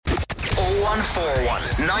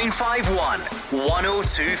0141 951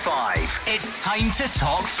 1025. It's time to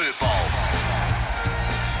talk football.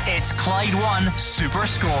 It's Clyde One Super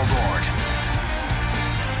Scoreboard.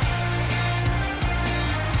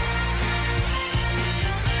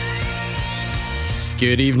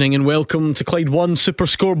 Good evening and welcome to Clyde One Super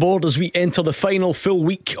Scoreboard as we enter the final full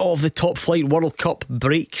week of the Top Flight World Cup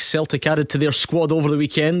break. Celtic added to their squad over the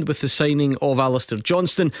weekend with the signing of Alistair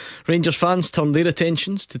Johnston. Rangers fans turned their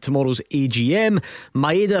attentions to tomorrow's AGM.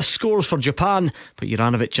 Maeda scores for Japan, but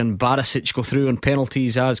Juranovic and Barisic go through on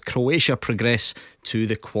penalties as Croatia progress to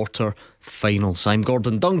the quarter-finals. I'm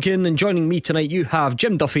Gordon Duncan, and joining me tonight you have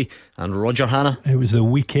Jim Duffy and Roger Hanna. It was the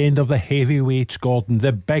weekend of the heavyweights, Gordon.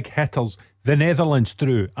 The big hitters. The Netherlands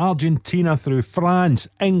through, Argentina through, France,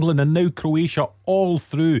 England and now Croatia all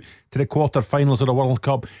through to the quarter-finals of the World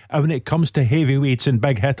Cup. And when it comes to heavyweights and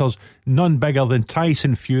big hitters, none bigger than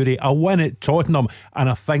Tyson Fury. A win at Tottenham, and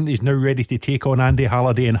I think he's now ready to take on Andy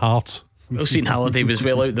Halliday in Hearts. Well, seen Halliday was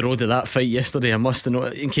well out the road of that fight yesterday. I must have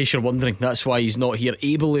known, in case you're wondering. That's why he's not here.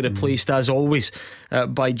 Ably replaced as always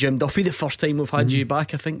by Jim Duffy. The first time we've had you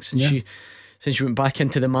back, I think, since you went back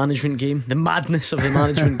into the management game, the madness of the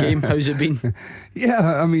management game. How's it been?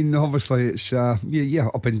 Yeah, I mean, obviously it's up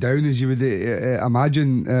and down, as you would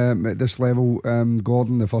imagine at this level.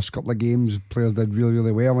 Gordon, the first couple of games, players did really,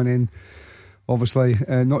 really well, and then obviously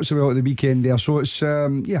not so well at the weekend there. So it's I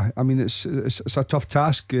mean, it's a tough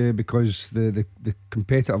task because the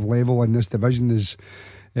competitive level in this division is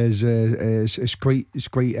quite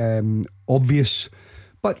obvious.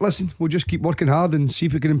 But listen, we'll just keep working hard and see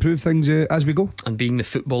if we can improve things as we go. And being the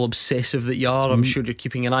football obsessive that you are, I'm sure you're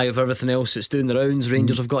keeping an eye of everything else that's doing the rounds.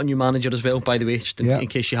 Rangers have got a new manager as well, by the way, just in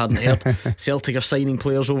case you hadn't heard. Celtic are signing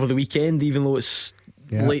players over the weekend, even though it's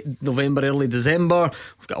late November, early December.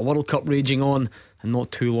 We've got a World Cup raging on, and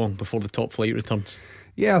not too long before the top flight returns.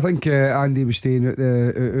 Yeah, I think Andy was staying at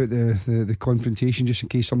the confrontation just in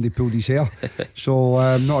case somebody pulled his hair.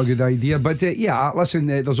 So not a good idea. But listen,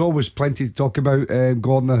 there's always plenty to talk about,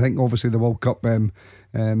 Gordon. I think obviously the World Cup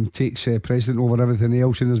takes precedent over everything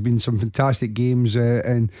else, and there's been some fantastic games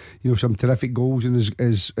and some terrific goals. And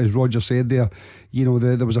as Roger said there,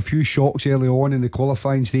 there was a few shocks early on in the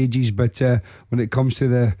qualifying stages, but when it comes to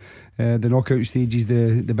the knockout stages,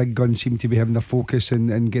 the big guns seem to be having their focus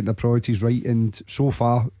and getting their priorities right, and so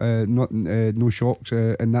far no shocks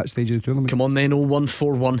in that stage of the tournament. Come on then,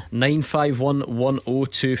 0141 951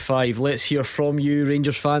 1025. Let's hear from you,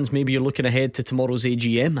 Rangers fans. Maybe you're looking ahead to tomorrow's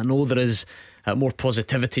AGM. I know there is more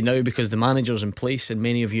positivity now because the manager's in place and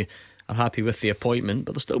many of you are happy with the appointment,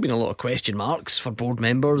 but there's still been a lot of question marks for board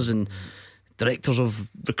members and directors of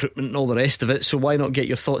recruitment and all the rest of it. So why not get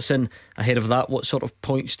your thoughts in ahead of that? What sort of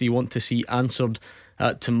points do you want to see answered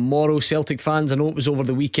tomorrow? Celtic fans, I know it was over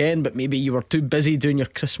the weekend, but maybe you were too busy doing your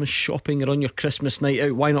Christmas shopping or on your Christmas night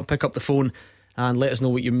out. Why not pick up the phone and let us know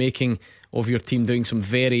what you're making of your team doing some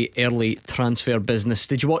very early transfer business?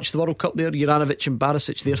 Did you watch the World Cup there? Juranovic and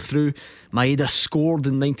Barisic, they're through. Maeda scored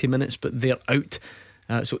in 90 minutes, but they're out.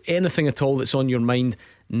 So anything at all that's on your mind,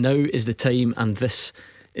 now is the time, and this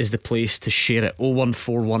is the place to share it.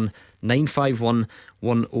 0141 951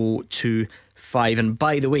 1025. And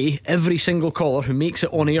by the way, every single caller who makes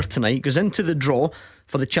it on air tonight goes into the draw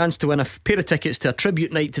for the chance to win a pair of tickets to a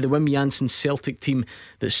tribute night to the Wim Jansen Celtic team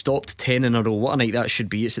that stopped 10 in a row. What a night that should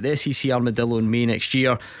be. It's at the SEC Armadillo in May next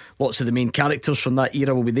year. Lots of the main characters from that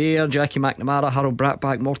era will be there. Jackie McNamara, Harold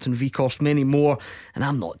Bratback, Morton Vekost, many more. And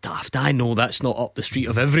I'm not daft, I know that's not up the street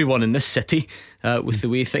of everyone in this city with the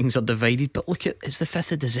way things are divided. But look, it's the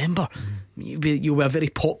 5th of December. You'll be a very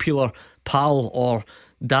popular pal or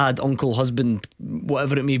dad, uncle, husband,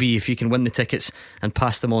 whatever it may be, if you can win the tickets and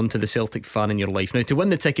pass them on to the Celtic fan in your life. Now, to win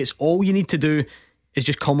the tickets, all you need to do is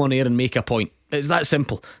just come on air and make a point. It's that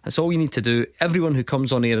simple. That's all you need to do. Everyone who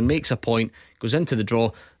comes on air and makes a point goes into the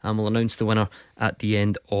draw, and we'll announce the winner at the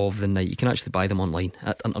end of the night. You can actually buy them online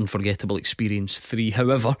at An Unforgettable Experience 3.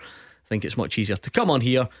 However, I think it's much easier to come on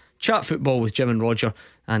here, chat football with Jim and Roger,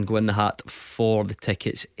 and go in the hat for the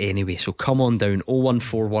tickets anyway. So come on down,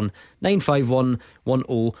 0141 951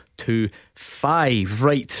 1025.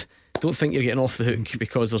 Right, don't think you're getting off the hook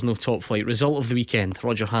because there's no top flight. Result of the weekend,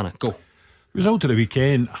 Roger Hanna, go. Result of the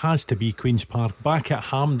weekend has to be Queen's Park. Back at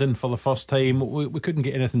Hampden for the first time. We couldn't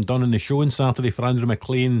get anything done in the show on Saturday for Andrew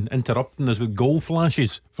McLean interrupting us with goal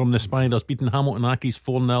flashes from the Spiders, beating Hamilton Accies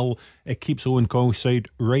 4-0. It keeps Owen Coyle's side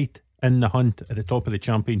right in the hunt at the top of the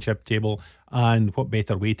championship table. And what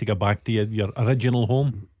better way to get back to your original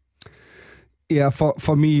home? Yeah,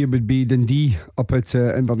 for me it would be Dundee up at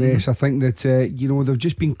Inverness. I think that they've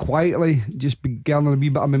just been quietly garnering a wee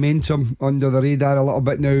bit of momentum under the radar a little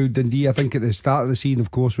bit now. Dundee, I think at the start of the season,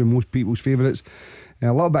 of course, were most people's favourites.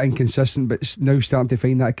 A little bit inconsistent, but now starting to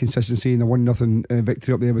find that consistency in a 1-0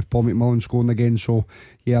 victory up there with Paul McMullen scoring again. So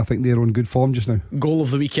yeah, I think they're on good form just now. Goal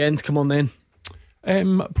of the weekend, come on then.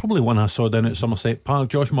 Probably one I saw down at Somerset Park.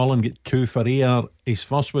 Josh Mullen get 2 for Ayr. His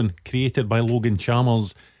first one created by Logan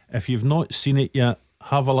Chalmers. If you've not seen it yet,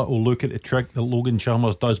 have a little look at the trick that Logan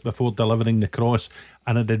Chalmers does before delivering the cross,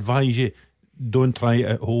 and I'd advise you, don't try it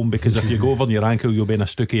at home, because if you go over on your ankle, you'll be in a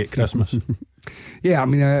stookie at Christmas. Yeah, I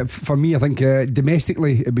mean, for me, I think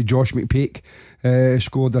domestically it'd be Josh McPake.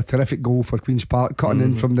 Scored a terrific goal for Queen's Park, cutting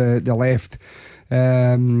in from the left,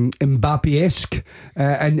 Mbappe-esque,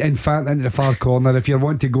 and in fact into the far corner. If you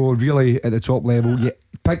want to go really at the top level, you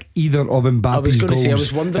pick either of Mbappe's goals. I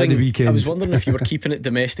was wondering if you were keeping keeping it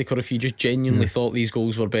domestic or if you just genuinely thought these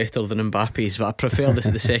goals were better than Mbappe's, but I prefer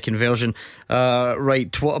the second version.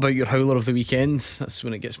 Right, what about your howler of the weekend? That's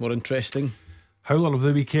when it gets more interesting. Howler of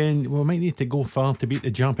the weekend, we might need to go far to beat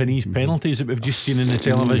the Japanese penalties that we've just seen in the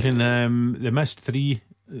television. They missed 3.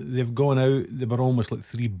 They've gone out. They were almost like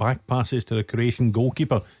 3 back passes to the Croatian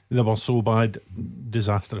goalkeeper. They were so bad,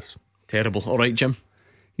 disastrous, terrible. Alright, Jim.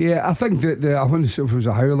 Yeah, I think that I wouldn't say if it was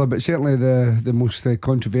a howler, but certainly the most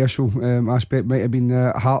controversial aspect might have been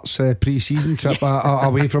Hearts' pre-season trip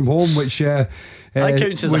away from home, which that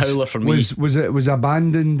counts as a howler for me. Was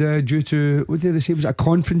abandoned due to, what did they say? Was it a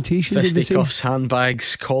confrontation? Fisticuffs,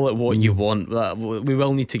 handbags, call it what you want. We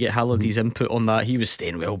will need to get Halliday's input on that. He was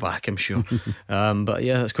staying well back, I'm sure. But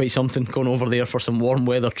yeah, that's quite something, going over there for some warm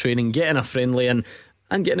weather training, getting a friendly in,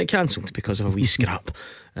 and getting it cancelled because of a wee scrap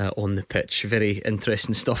on the pitch. Very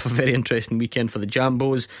interesting stuff. A very interesting weekend for the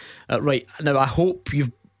Jambos. Right, now I hope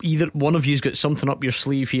you've either one of you's got something up your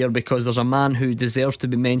sleeve here, because there's a man who deserves to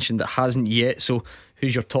be mentioned that hasn't yet. So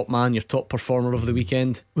who's your top man, your top performer of the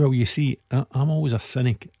weekend? Well, you see, I'm always a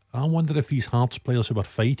cynic. I wonder if these Hearts players who were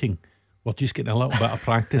fighting were just getting a little bit of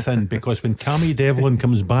practice in, because when Cammy Devlin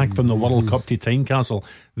comes back from the World Cup to Tynecastle,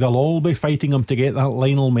 they'll all be fighting him to get that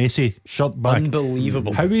Lionel Messi shirt back.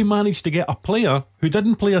 Unbelievable how he managed to get a player who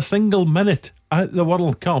didn't play a single minute at the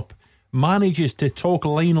World Cup manages to talk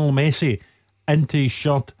Lionel Messi into his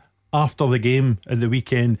shirt after the game at the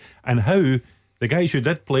weekend, and how the guys who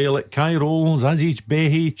did play, like Kai Rolls, Aziz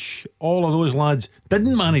Behic, all of those lads,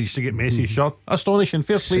 didn't manage to get Messi's shirt. Astonishing.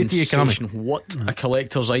 Fair play to you, Cammy. What a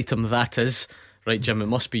collector's item that is. Right, Jim, it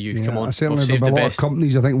must be you. Yeah, come on. Certainly there'll be a lot of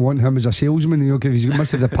companies I think want him as a salesman, because he's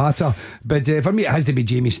must have the patter. But for me it has to be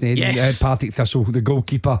Jamie Snedden, yes. Partick Thistle, the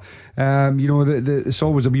goalkeeper. It's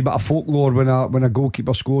always a wee bit of folklore when a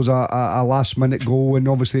goalkeeper scores a last minute goal, and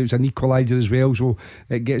obviously it's an equaliser as well, so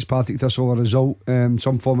it gets Partick Thistle a result,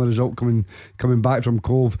 some form of result coming back from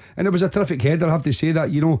Cove. And it was a terrific header, I have to say that.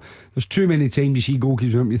 There's too many times you see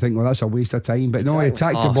goalkeepers and you think, well, that's a waste of time, but no, he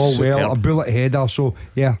attacked the ball superb. well, a bullet header. So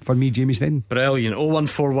yeah, for me, Jamie Snedden. Brilliant.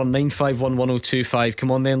 01419511025. Come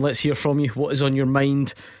on then, let's hear from you. What is on your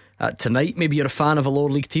mind tonight? Maybe you're a fan of a lower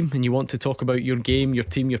league team and you want to talk about your game, your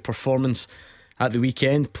team, your performance at the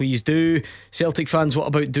weekend. Please do. Celtic fans, what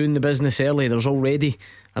about doing the business early? There's already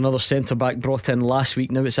another centre back brought in last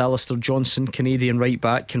week. Now it's Alistair Johnson, Canadian right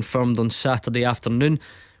back, confirmed on Saturday afternoon.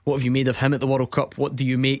 What have you made of him at the World Cup? What do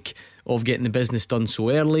you make of getting the business done so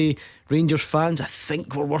early? Rangers fans, I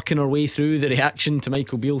think we're working our way through the reaction to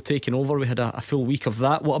Michael Beale taking over. We had a full week of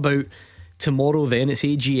that. What about tomorrow then? It's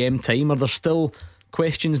AGM time. Are there still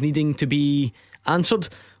questions needing to be answered,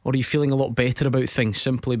 or are you feeling a lot better about things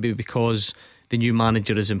simply because the new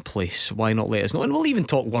manager is in place? Why not let us know? And we'll even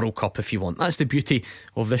talk World Cup if you want. That's the beauty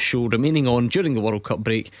of this show remaining on during the World Cup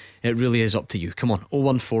break. It really is up to you. Come on,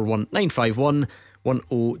 0141951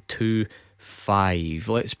 1025.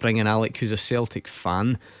 Let's bring in Alec, who's a Celtic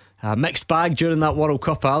fan. Mixed bag during that World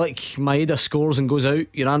Cup, Alec. Maeda scores and goes out,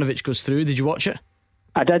 Juranovic goes through. Did you watch it?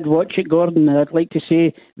 I did watch it, Gordon. I'd like to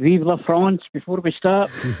say Vive la France before we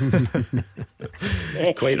start.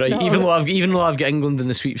 Quite right. No, even though I've got England in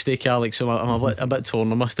the sweepstake, Alex, so I'm a bit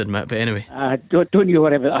torn, I must admit. But anyway, don't you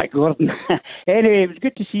worry about that, Gordon. Anyway, it was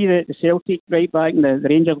good to see the Celtic right back and the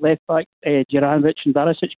Rangers left back, Juranovic and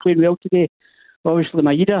Barisic playing well today. Obviously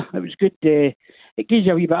Maeda, it was good. It gives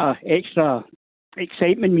you a wee bit of extra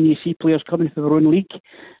excitement when you see players coming from their own league.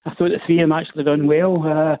 I thought the three of them actually done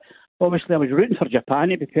well. Obviously I was rooting for Japan,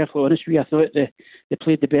 to be perfectly honest with you. I thought they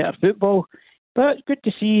played the better football, but it's good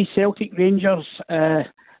to see Celtic Rangers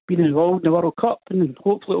being involved in the World Cup, and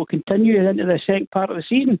hopefully it will continue into the second part of the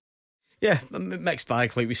season. Yeah, mixed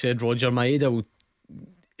bag, like we said. Roger Maeda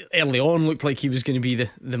early on looked like he was going to be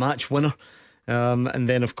the match winner, and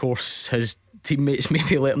then of course his teammates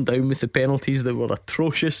maybe let him down with the penalties that were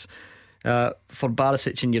atrocious. For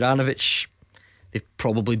Barisic and Juranovic, they've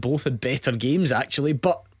probably both had better games actually,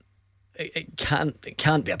 but it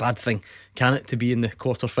can't be a bad thing, can it, to be in the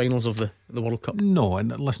quarter-finals of the World Cup? No,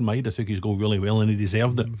 and listen, Maeda took his goal really well and he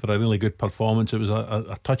deserved it for a really good performance. It was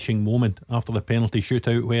a touching moment after the penalty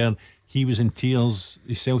shootout where he was in tears.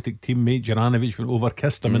 His Celtic teammate Juranovic went over,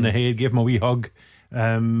 kissed him in the head, gave him a wee hug,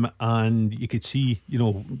 and you could see,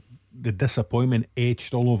 the disappointment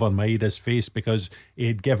etched all over Maeda's face because he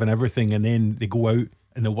had given everything, and then they go out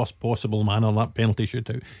in the worst possible manner, that penalty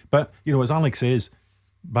shootout. But as Alex says,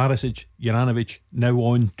 Barisic, Juranovic now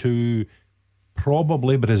on to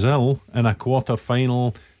probably Brazil in a quarter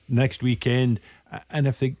final next weekend, and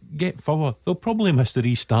if they get further they'll probably miss the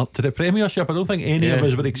restart to the Premiership. I don't think any of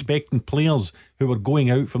us were expecting players who were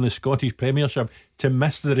going out from the Scottish Premiership to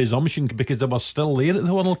miss the resumption because they were still there at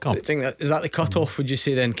the World Cup. I think is that the cut-off, would you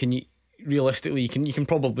say then? Can you realistically, you can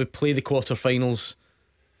probably play the quarter-finals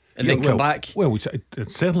and then come back? Well, it's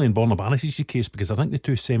certainly in Borna Barisic' case, because I think the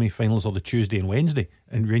two semi-finals are the Tuesday and Wednesday,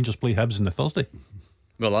 and Rangers play Hibs on the Thursday.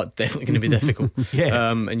 Well, that's definitely going to be difficult.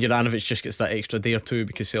 And Juranovic just gets that extra day or two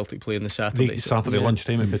because Celtic play on the Saturday. Saturday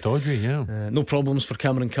lunchtime at Pittodrie. No problems for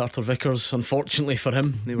Cameron Carter-Vickers, unfortunately for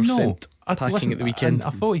him. They were sent packing at the weekend.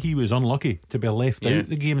 I thought he was unlucky to be left out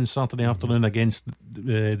the game on Saturday afternoon against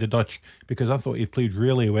the Dutch, because I thought he played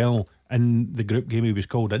really well in the group game he was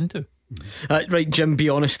called into. Right, Jim, be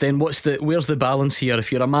honest then, where's the balance here?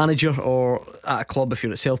 If you're a manager or at a club, if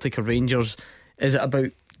you're at Celtic or Rangers, is it about,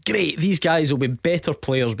 great, these guys will be better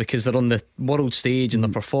players because they're on the world stage and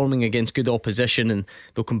they're performing against good opposition and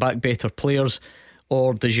they'll come back better players?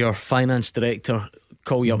 Or does your finance director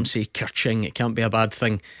call you up and say, Kerching, it can't be a bad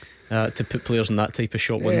thing to put players in that type of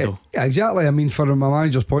shop window? Yeah, exactly. I mean, from my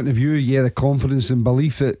manager's point of view, the confidence and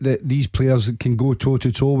belief that these players can go toe to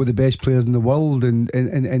toe with the best players in the world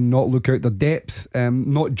and not look out their depth.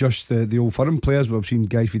 Not just the Old Firm players, but I've seen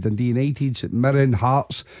guys for Dundee United, Mirren,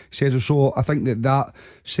 Hearts, etc. So I think that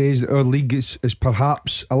says that our league is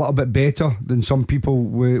perhaps a little bit better than some people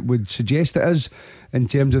would suggest it is, in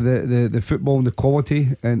terms of the football and the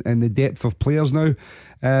quality and the depth of players now.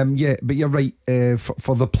 But you're right,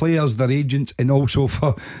 for the players, their agents, and also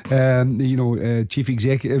for chief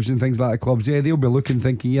executives and things like that, clubs, they'll be looking,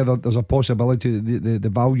 thinking, there's a possibility that the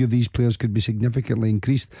value of these players could be significantly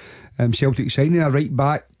increased. Celtic signing a right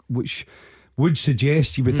back, which would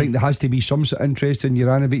suggest you would think there has to be some sort of interest in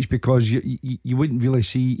Juranovic, because you wouldn't really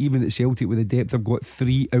see, even at Celtic with the depth, they've got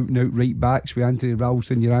three out and out right backs with Anthony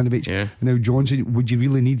Ralston, Juranovic, and now Johnson. Would you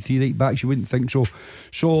really need three right backs? You wouldn't think so.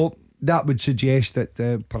 So that would suggest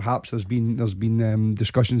that perhaps there's been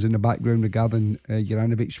discussions in the background regarding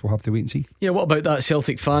Juranovic. We'll have to wait and see. What about that,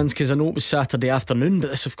 Celtic fans? Because I know it was Saturday afternoon,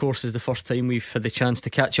 but this of course is the first time we've had the chance to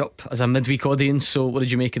catch up as a midweek audience. So what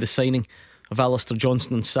did you make of the signing of Alistair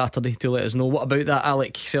Johnston on Saturday? Do let us know. What about that,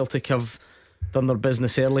 Alec? Celtic have done their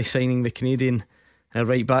business early, signing the Canadian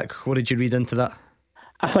right back. What did you read into that?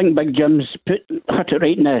 I think Big Jim's hit it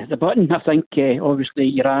right in the button. I think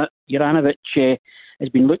obviously Juranovic has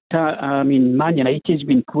been looked at. I mean, Man United's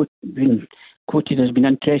been quoted as being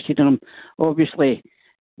interested in him. Obviously,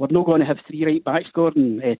 we're not going to have three right backs,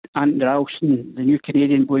 Gordon. Anthony Ralston, the new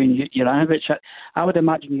Canadian, going Juranovic. I would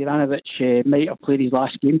imagine Juranovic might have played his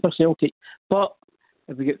last game for Celtic, but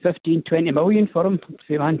if we get 15-20 million for him,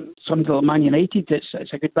 somebody like Man United,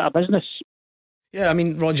 it's a good bit of business. Yeah, I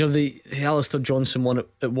mean, Roger, the Alistair Johnson one,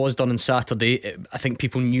 it was done on Saturday. I think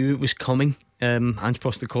people knew it was coming. Ange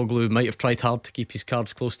Postecoglou might have tried hard to keep his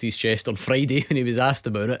cards close to his chest on Friday when he was asked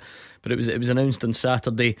about it, but it was announced on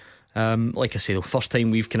Saturday. Like I say, the first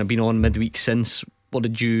time we've kind of been on midweek since. What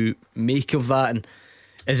did you make of that? And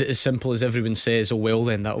is it as simple as everyone says, oh well,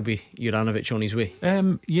 then that'll be Juranovic on his way?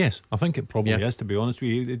 Yes, I think it probably is, to be honest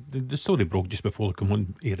with you. The story broke just before the come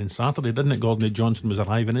on air on Saturday, didn't it, Gordon? That Johnson was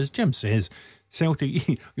arriving. As Jim says, Celtic,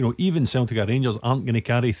 even Celtic or Rangers aren't going to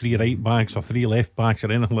carry three right backs or three left backs or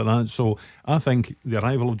anything like that. So I think the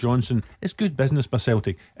arrival of Johnson is good business by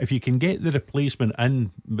Celtic. If you can get the replacement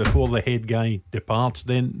in before the head guy departs,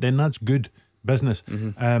 then that's good business.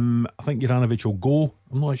 I think Juranovic will go,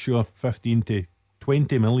 I'm not sure, 15 to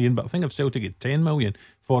 20 million, but I think if Celtic get 10 million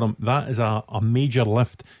for him, that is a major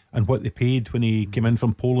lift in what they paid when he came in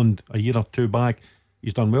from Poland a year or two back.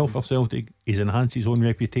 He's done well for Celtic. He's enhanced his own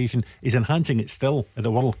reputation. He's enhancing it still at the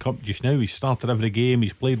World Cup just now. He's started every game.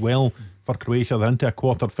 He's played well for Croatia. They're into a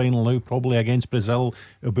quarter final now, probably against Brazil.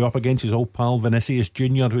 He'll be up against his old pal Vinicius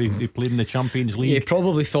Junior, who he played in the Champions League. Yeah, he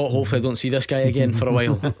probably thought, hopefully I don't see this guy again for a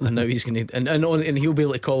while. And now he's going to, and he'll be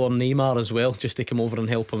able to call on Neymar as well, just to come over and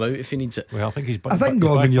help him out if he needs it. Well, I think he's I think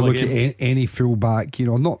when you look at any fullback,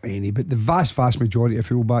 not any, but the vast majority of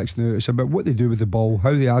fullbacks now, it's about what they do with the ball,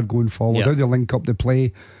 how they are going forward, how they link up the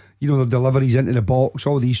play, the deliveries into the box,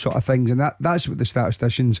 all these sort of things. And that's what the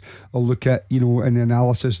statisticians will look at, in the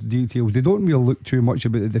analysis details. They don't really look too much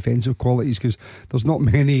about the defensive qualities, because there's not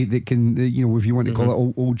many that can, if you want to call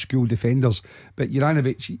it old school defenders. But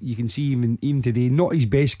Juranovic, you can see even today, not his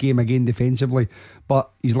best game again defensively,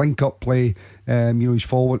 but his link up play, he's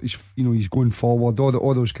forward, he's going forward,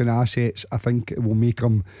 all those kind of assets, I think will make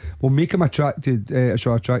him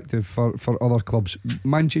attractive for other clubs.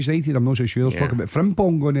 Manchester United, I'm not so sure. There's talk about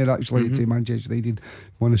Frimpong going there actually to Manchester United,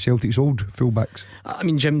 one of Celtic's old fullbacks. I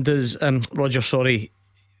mean, Jim, does Roger,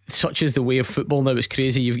 such is the way of football now, it's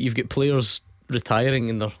crazy. You've got players retiring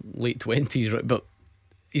in their late 20s, right? But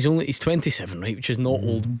he's 27, right, which is not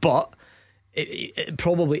old, but it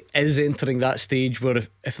probably is entering that stage where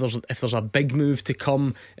if there's a big move to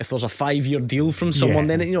come, if there's a 5-year deal from someone,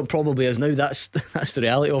 then it probably is now. That's the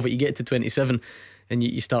reality of it. You get to 27 and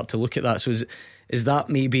you start to look at that. So is that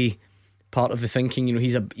maybe part of the thinking?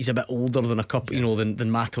 He's a bit older than a couple,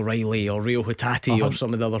 than Matt O'Reilly or Rio Hatate or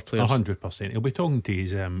some of the other players. 100%. He'll be talking to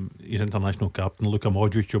his international captain Luka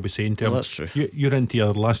Modric. He'll be saying to him, that's true. You're into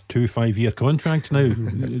your last 2 5-year contracts now,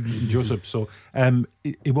 Joseph. So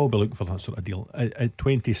he will be looking for that sort of deal at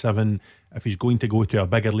 27. If he's going to go to a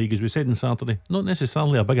bigger league, as we said on Saturday, not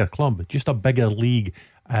necessarily a bigger club, just a bigger league,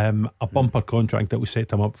 a bumper contract that will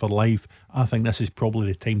set him up for life. I think this is probably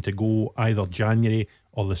the time to go, either January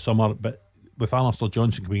or the summer. But with Alistair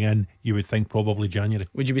Johnson coming in, you would think probably January.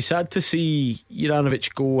 Would you be sad to see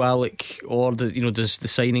Juranovic go, Alec, or does the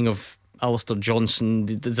signing of Alistair Johnson,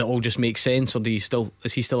 does it all just make sense, or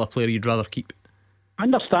is he still a player you'd rather keep? I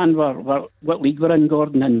understand what league we're in,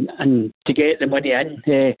 Gordon, and to get the money in.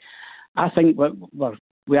 I think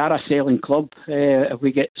we are a selling club. If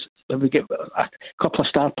we get a couple of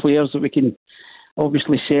star players that we can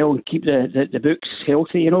obviously sell and keep the books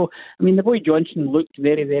healthy, I mean, the boy Johnson looked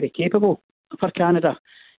very, very capable for Canada.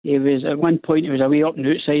 He was at one point, he was away up in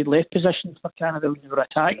the outside left position for Canada when they were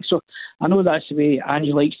attacking. So I know that's the way Ange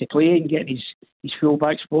likes to play and get his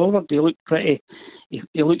fullbacks forward. They look pretty. He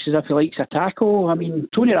looks as if he likes a tackle. I mean,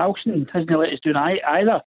 Tony Ralston hasn't let us down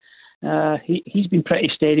either. He's been pretty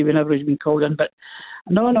steady whenever he's been called in. But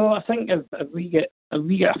no, I think if we get a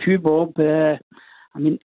few bob, I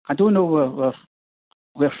mean, I don't know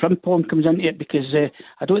where Frimpong comes into it, because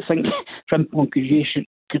I don't think Frimpong could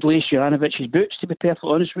lace Juranovic's boots, to be perfectly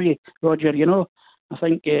honest with you, Roger. I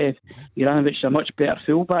think Juranovic is a much better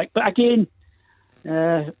fullback. But again,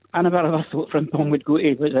 I never ever thought Frimpong would go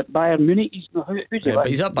to Bayern Munich. But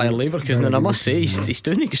he's at Bayer Leverkusen, and I must say he's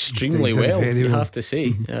doing extremely well. You have to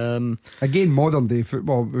say. Again, modern day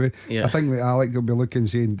football. I think that Alec will be looking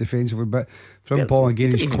saying defensively, but Frimpong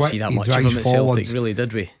again, he's quick. See that he much of drives him at forward. Celtic, really,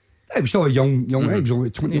 did we? He was still a young. He was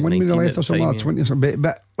only 21 when he left, or something like 20 or something.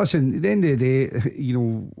 But listen, at the end of the day,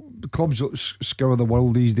 clubs that scour the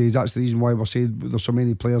world these days. That's the reason why we're saying there's so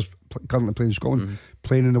many players currently playing in Scotland,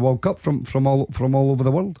 playing in the World Cup from all over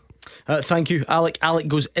the world. Thank you, Alec. Alec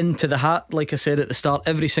goes into the hat, like I said at the start.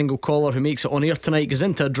 Every single caller who makes it on air tonight goes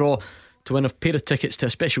into a draw to win a pair of tickets to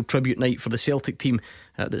a special tribute night for the Celtic team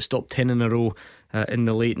that stopped 10 in a row in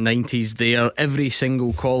the late 90s there. Every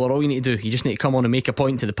single caller, all you need to do, you just need to come on and make a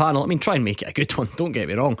point to the panel. I mean, try and make it a good one, don't get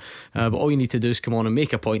me wrong, but all you need to do is come on and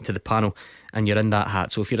make a point to the panel and you're in that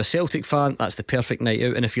hat. So if you're a Celtic fan, that's the perfect night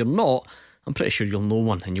out, and if you're not, I'm pretty sure you'll know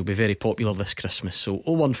one and you'll be very popular this Christmas. So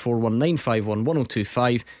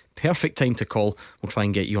 01419511025, perfect time to call. We'll try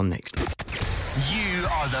and get you on next. You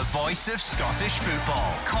are the voice of Scottish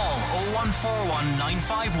football. Call 0141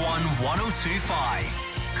 951 1025.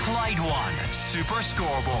 Clyde One Super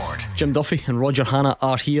Scoreboard. Jim Duffy and Roger Hannah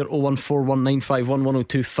are here.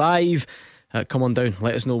 01419511025. Come on down,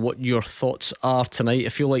 let us know what your thoughts are tonight. I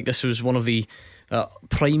feel like this was one of the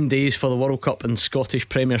prime days for the World Cup and Scottish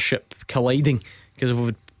Premiership colliding, because we've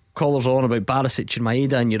had callers on about Barisic and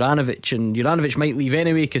Maeda and Juranovic might leave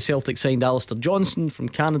anyway because Celtic signed Alistair Johnson from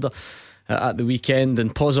Canada at the weekend,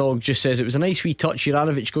 and Pozog just says it was a nice wee touch,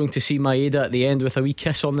 Juranovic going to see Maeda at the end with a wee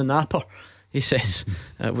kiss on the napper, he says,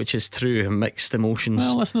 which is true, mixed emotions.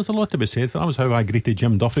 Well, listen, there's a lot to be said. That was how I greeted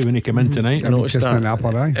Jim Duffy when he came in tonight. I noticed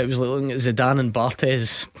that. It was like looking at Zidane and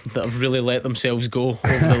Barthez that have really let themselves go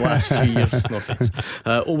over the last few years. No offence.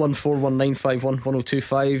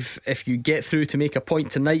 01419511025. If you get through to make a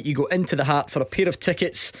point tonight, you go into the hat for a pair of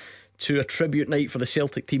tickets to a tribute night for the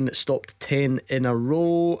Celtic team that stopped 10 in a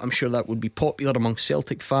row. I'm sure that would be popular among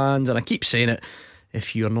Celtic fans, and I keep saying it,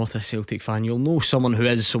 if you're not a Celtic fan, you'll know someone who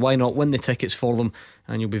is, so why not win the tickets for them,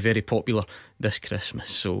 and you'll be very popular this Christmas.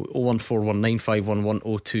 So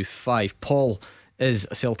 01419511025. Paul is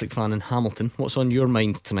a Celtic fan in Hamilton. What's on your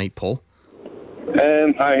mind tonight, Paul?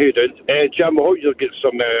 Hi, how you doing? Jim, I hope you'll get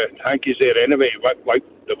some hankies there anyway, like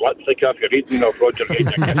the lipstick off your reading of Roger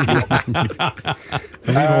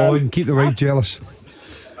Keep the wife jealous.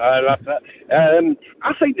 That's it.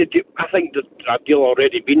 I think that a deal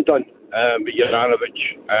already been done with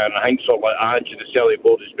Juranovic, and I think sort of like Ange and the Celtic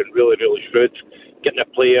board has been really, really shrewd. Getting a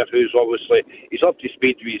player who's obviously he's up to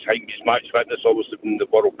speed with his match fitness, obviously in the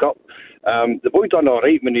World Cup. The boy done all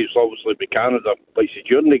right when he was obviously with Canada, like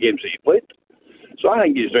during the games that he played. So I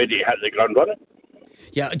think he's ready to hit the ground running.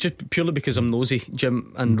 Yeah, just purely because I'm nosy,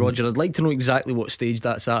 Jim and Roger, I'd like to know exactly what stage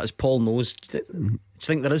that's at, as Paul knows. Do you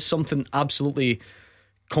think there is something absolutely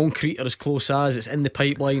concrete or as close as it's in the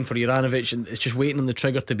pipeline for Juranovic and it's just waiting on the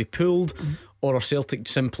trigger to be pulled? Or are Celtic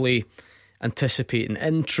simply anticipating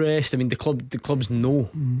interest? I mean, the clubs know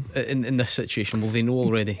in this situation. Will they know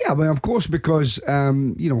already? Yeah, well, of course, because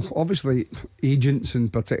obviously agents in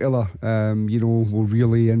particular will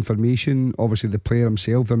relay information. Obviously the player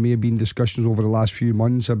himself, there may have been discussions over the last few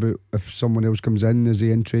months about if someone else comes in, is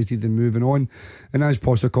he interested in moving on? And as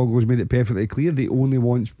Postecoglou has made it perfectly clear, they only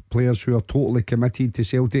want players who are totally committed to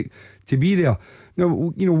Celtic to be there. Now,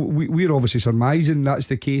 we're obviously surmising that's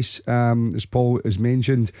the case, as Paul has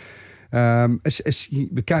mentioned.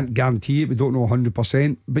 We can't guarantee it, we don't know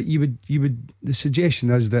 100%, but you would the suggestion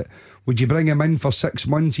is that would you bring him in for 6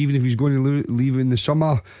 months, even if he's going to leave in the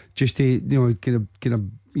summer, just to kind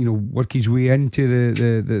of work his way into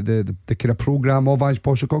the kind of programme of Ange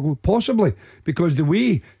Postecoglou? Possibly, because the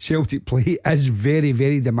way Celtic play is very,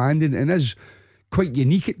 very demanding and is quite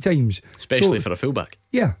unique at times, especially for a fullback.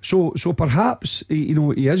 Yeah, so perhaps he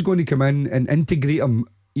is going to come in and integrate him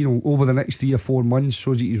over the next 3 or 4 months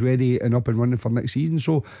so that he's ready and up and running for next season.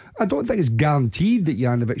 So I don't think it's guaranteed that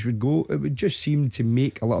Juranovic would go. It would just seem to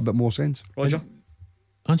make a little bit more sense. Roger?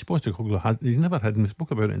 Ange Postecoglou he's never hidden, we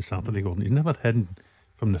spoke about it on Saturday, Gordon, he's never hidden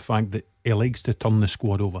from the fact that he likes to turn the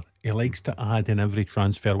squad over. He likes to add in every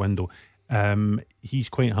transfer window. He's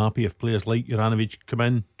quite happy if players like Juranovic come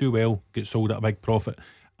in, do well, get sold at a big profit,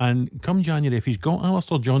 and come January, if he's got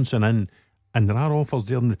Alistair Johnston in and there are offers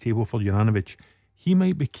there on the table for Juranovic, he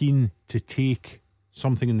might be keen to take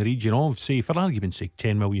something in the region of, say, for argument's sake,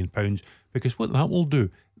 £10 million, because what that will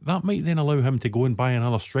do, that might then allow him to go and buy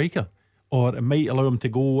another striker, or it might allow him to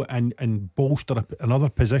go and bolster another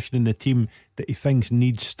position in the team that he thinks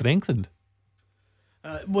needs strengthened.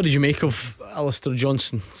 What did you make of Alistair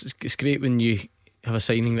Johnston? It's great when you have a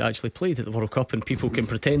signing that actually played at the World Cup and people can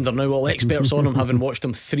pretend they're now all experts on him, having watched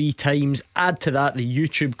him 3 times. Add to that the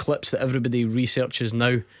YouTube clips that everybody researches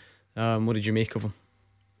now. What did you make of him?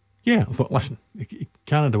 Yeah, I thought, listen,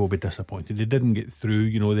 Canada will be disappointed. They didn't get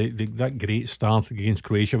through. That great start against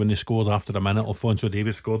Croatia when they scored after a minute. Alphonso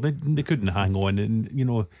Davies scored. They couldn't hang on, and it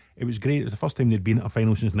was great. It was the first time they'd been at a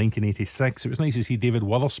final since 1986. It was nice to see David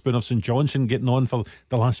Wotherspoon of St Johnstone getting on for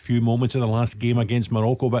the last few moments of the last game against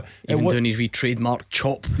Morocco. But even doing his wee trademark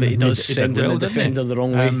chop that he does, sending the defender the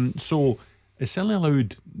wrong way. So it certainly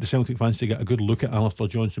allowed the Celtic fans to get a good look at Alistair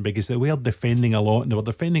Johnston, because they were defending a lot, and they were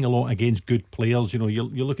defending a lot against good players. You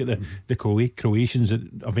look at the Croatians that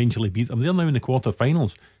eventually beat them. They're now in the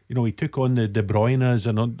quarter-finals. He took on the De Bruynes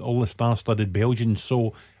and all the star-studded Belgians,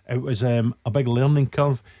 so it was a big learning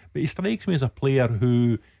curve. But he strikes me as a player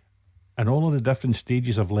who, in all of the different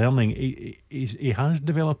stages of learning, he has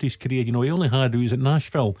developed his career. He was at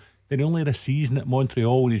Nashville, then he only had a season at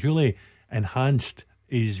Montreal, and he's really enhanced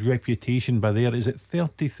his reputation by there. Is it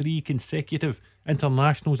 33 consecutive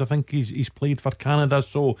internationals I think he's played for Canada?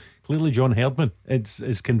 So clearly John Herdman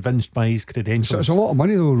is convinced by his credentials. It's a lot of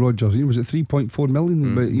money though, Roger. Was it 3.4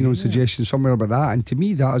 million? But suggestions somewhere about that, and to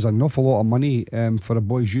me that is an awful lot of money for a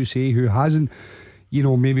boy, as you say, who hasn't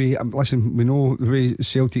maybe listen, we know the way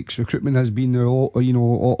Celtic's recruitment has been all over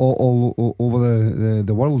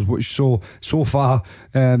the world, which so far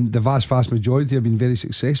the vast majority have been very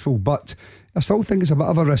successful, but I still think it's a bit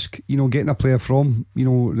of a risk, getting a player from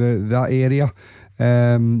that area,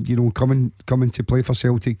 coming to play for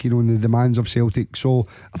Celtic, and the demands of Celtic. So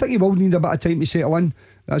I think he will need a bit of time to settle in.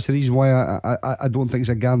 That's the reason why I don't think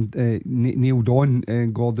it's nailed on,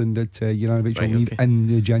 Gordon, that Juranovic will leave in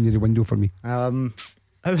the January window for me. How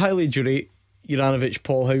highly do you rate Juranovic,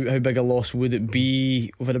 Paul? How big a loss would it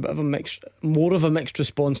be? We've had a bit of more of a mixed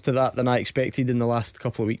response to that than I expected in the last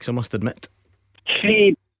couple of weeks, I must admit.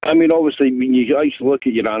 See, I mean, obviously, when you used to look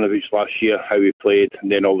at Juranovic last year, how he played,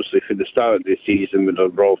 and then obviously for the start of the season, when there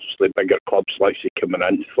were obviously bigger clubs like coming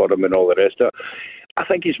in for him and all the rest of it, I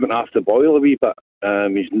think he's went after the boil a wee bit.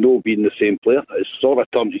 He's no been the same player. It's sort of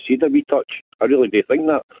Tom, you see a wee touch. I really do think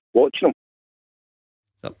that, watching him.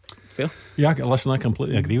 Is that fair? Yeah, listen, I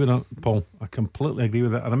completely agree with that, Paul. I completely agree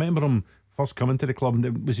with it. I remember him first coming to the club, and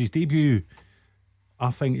it was his debut. I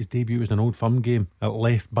think his debut was an Old Firm game at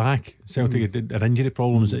left back. Celtic had injury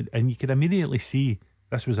problems, and you could immediately see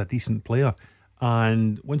this was a decent player.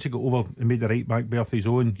 And once he got over and made the right back berth his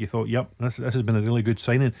own, you thought, yep, this has been a really good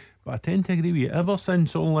signing. But I tend to agree with you. Ever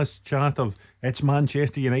since all this chat of it's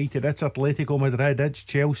Manchester United, it's Atletico Madrid, it's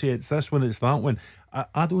Chelsea, it's this one, it's that one,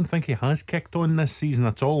 I don't think he has kicked on this season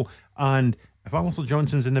at all. And if Alistair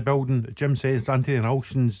Johnson's in the building, Jim says Anthony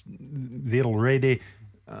Ralston's there already,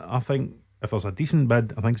 I think if there's a decent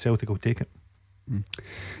bid, I think Celtic will take it.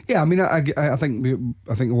 Yeah, I mean, I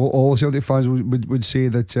think all Celtic fans would say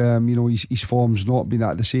that his form's not been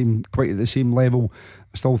quite at the same level.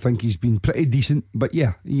 I still think he's been pretty decent, but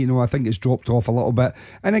yeah, I think it's dropped off a little bit.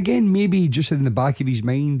 And again, maybe just in the back of his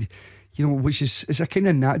mind, which is a kind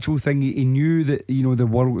of natural thing. He knew that the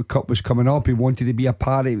World Cup was coming up. He wanted to be a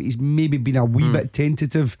part of it. He's maybe been a wee bit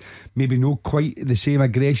tentative, maybe not quite the same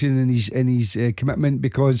aggression in his commitment,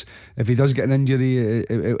 because if he does get an injury,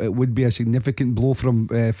 it would be a significant blow for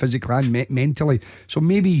him physically and mentally. So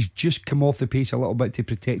maybe he's just come off the pace a little bit to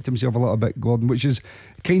protect himself a little bit, Gordon, which is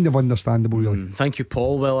kind of understandable, really. Thank you,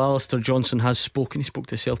 Paul. Well, Alistair Johnson has spoken. He spoke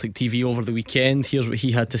to Celtic TV over the weekend. Here's what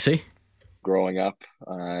he had to say. Growing up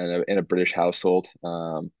in a British household,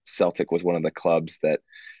 Celtic was one of the clubs that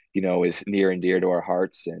is near and dear to our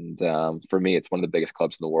hearts, and for me it's one of the biggest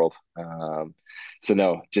clubs in the world. So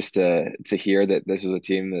no, just to hear that this was a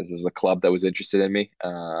team, this was a club that was interested in me,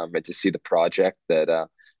 and to see the project that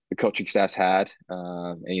the coaching staff's had,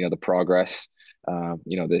 and the progress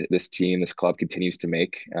this team, this club continues to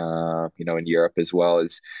make in Europe as well,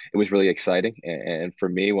 it was really exciting. And for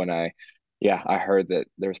me, when I heard that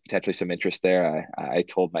there was potentially some interest there, I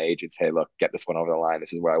told my agents, hey, look, get this one over the line.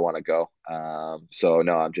 This is where I want to go. So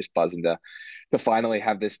no, I'm just buzzing to finally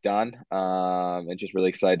have this done, and just really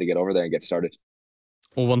excited to get over there and get started.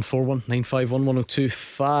 0141 951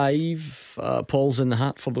 1025. Paul's in the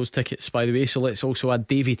hat for those tickets, by the way, so let's also add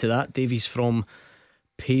Davey to that. Davey's from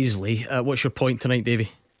Paisley. What's your point tonight,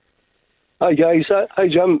 Davey? Hi guys. Hi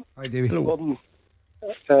Jim. Hi Davey. Hello. Gordon.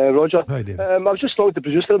 Roger. Hi David. I was just talking to the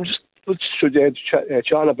producer. I'm just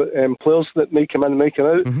chatting about players that may come in and may come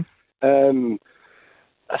out.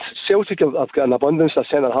 Celtic have got an abundance of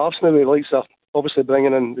centre halves now. He likes obviously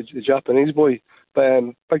bringing in the Japanese boy, but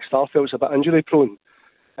Big Starfelt's a bit injury prone,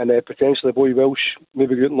 and potentially boy Welsh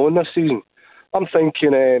maybe getting loan this season. I'm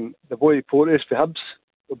thinking the boy Porteous for Hibs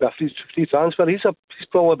will be a free transfer. He's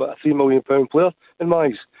probably about a £3 million player in my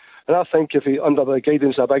eyes, and I think if he under the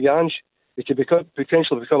guidance of Big Ange, he could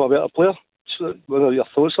potentially become a better player. So, what are your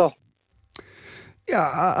thoughts are?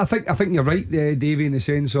 Yeah, I think you're right, Davey, in the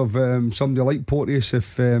sense of somebody like Porteous,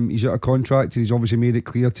 if he's out of contract, and he's obviously made it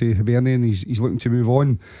clear to Hibernian and he's looking to move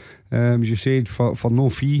on, as you said, for no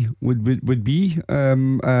fee would be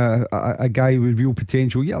a guy with real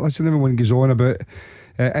potential. Yeah, listen, everyone goes on about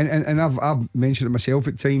and I've mentioned it myself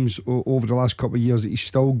at times over the last couple of years that he's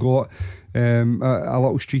still got a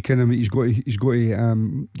little streak in him that he's got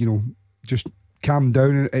to just calm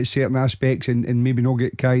down at certain aspects and maybe not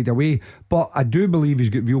get carried away. But I do believe he's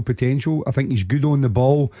got real potential. I think he's good on the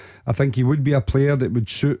ball. I think he would be a player that would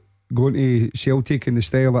suit going to Celtic in the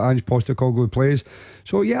style that Ange Postecoglou plays.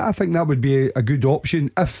 So yeah, I think that would be a good option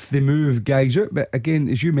if they move guys out. But again,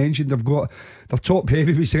 as you mentioned, they've got their top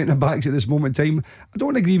heavyweight centre backs at this moment in time. I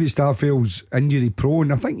don't agree with Starfelt's injury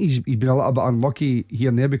prone. I think he's been a little bit unlucky here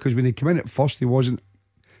and there, because when he came in at first, he wasn't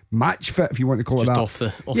match fit, if you want to call just it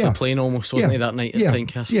that. Off the plane almost, wasn't he, that night at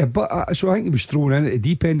Tynecastle? Yeah, but so I think he was thrown in at the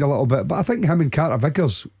deep end a little bit. But I think him and Carter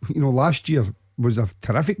Vickers, last year was a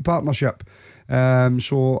terrific partnership.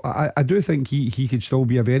 So I do think he could still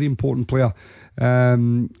be a very important player.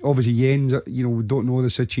 Obviously Jens, we don't know the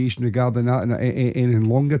situation regarding that in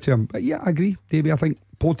longer term. But yeah, I agree, Davey. I think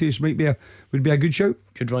Porteous would be a good shout.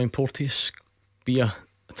 Could Ryan Porteous be a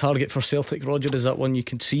target for Celtic, Roger? Is that one you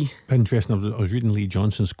can see? Interesting. I was reading Lee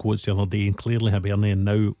Johnson's quotes the other day, and clearly Hibernian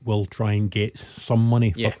now will try and get some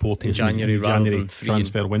money for Porteous in January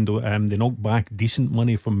transfer window. They knocked back decent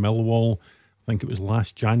money from Millwall. I think it was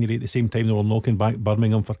last January. At the same time, they were knocking back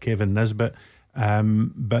Birmingham for Kevin Nisbet.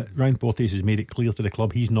 But Ryan Porteous has made it clear to the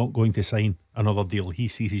club he's not going to sign another deal. He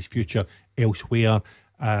sees his future elsewhere.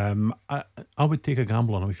 I would take a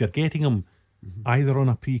gamble on him. If you're getting him either on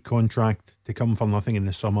a pre-contract to come for nothing in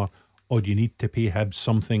the summer, or do you need to pay Hibs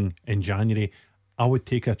something in January? I would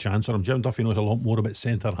take a chance on him. Jim Duffy knows a lot more about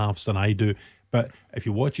centre halves than I do, but if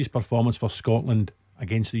you watch his performance for Scotland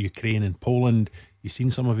against the Ukraine and Poland, you've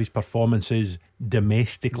seen some of his performances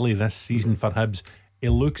domestically this season for Hibs. He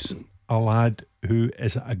looks a lad who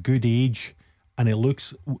is at a good age, and he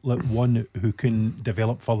looks like one who can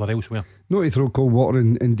develop further elsewhere. Not to throw cold water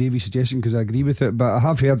in Davy's suggestion, because I agree with it, but I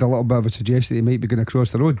have heard a little bit of a suggestion that he might be going across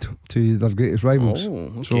the road to their greatest rivals.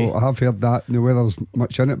 Okay. So I have heard that. Now, whether there's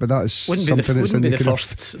much in it, but that is something that's in the kind of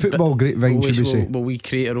football grapevine, should we say. Will we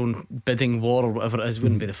create our own bidding war or whatever it is?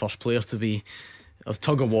 Wouldn't be the first player to be a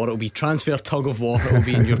tug of war. It'll be transfer tug of war. It'll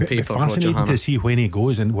be in your paper. It's fascinating to see when he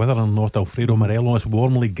goes and whether or not Alfredo Morelos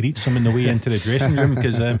warmly greets him on the way into the dressing room,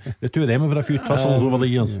 because the two of them have had a few tussles over the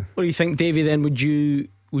years. What do you think, Davey? Then would you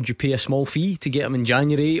pay a small fee to get him in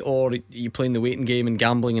January, or are you playing the waiting game and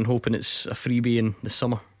gambling and hoping it's a freebie in the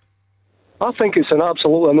summer? I think it's an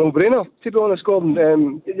absolute no-brainer, to be honest, Gordon.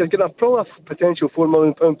 You're getting probably a potential £4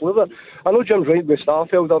 million player. I know Jim's right with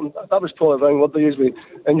Starfelt. That was probably the wrong word they used with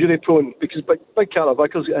injury prone, because big Carter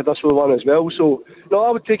Vickers had this with one as well. So, no, I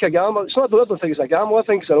would take a gamble. I don't think it's a gamble. I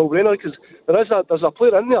think it's a no-brainer, because there's a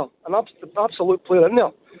player in there, an absolute player in there.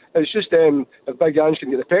 It's just if Big Ange can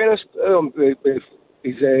get the pennies with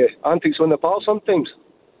his antics on the park sometimes.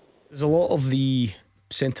 Does a lot of the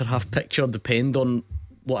centre half picture depend on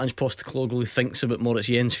what Ange Postecoglou thinks about Moritz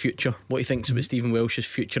Jens' future, what he thinks about Stephen Welsh's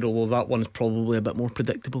future, although that one is probably a bit more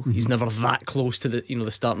predictable. He's never that close to the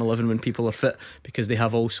starting 11 when people are fit, because they've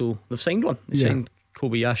signed one. They signed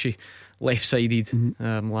Kobayashi left-sided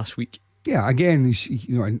last week. Yeah, again,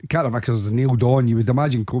 and Carter Vickers is nailed on. You would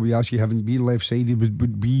imagine Kobayashi, having been left-sided,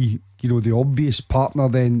 would be the obvious partner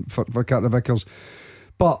then for Carter Vickers.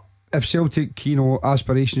 But if Celtic,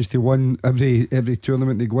 aspirations to win every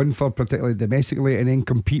tournament they go in for, particularly domestically, and then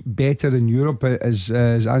compete better in Europe, as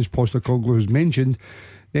Ange Postecoglou has mentioned,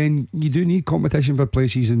 then you do need competition for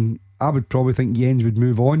places. And I would probably think Jens would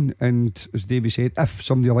move on, and as Davey said, if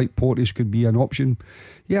somebody like Porteous could be an option,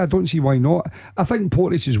 I don't see why not. I think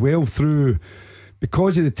Porteous as well,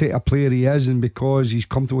 because of the type of player he is and because he's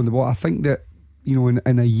comfortable in the ball, I think that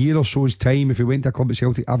in a year or so's time, if he went to a club at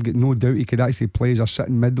Celtic, I've got no doubt he could actually play as a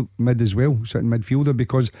sitting mid as well, sitting midfielder,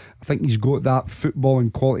 because I think he's got that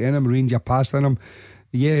footballing quality in him, range of pass in him.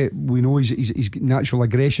 Yeah, we know he's got natural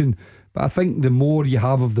aggression, but I think the more you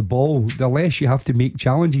have of the ball, the less you have to make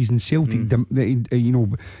challenges. And Celtic,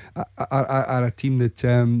 are a team that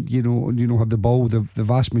have the ball the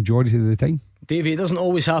vast majority of the time. Davey, it doesn't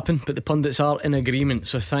always happen, but the pundits are in agreement,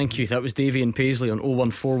 so thank you. That was Davey and Paisley on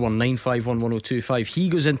 0141 951 1025. He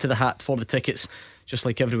goes into the hat for the tickets, just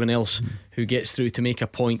like everyone else who gets through to make a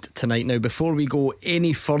point tonight. Now, before we go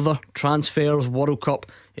any further, transfers, World Cup,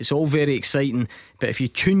 it's all very exciting, but if you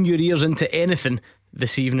tune your ears into anything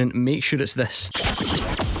this evening, make sure it's this.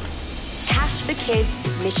 Cash for Kids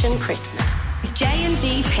Mission Christmas with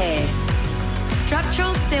J&D Pierce,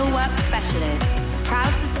 structural steelwork specialists, proud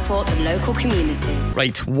to support the local community.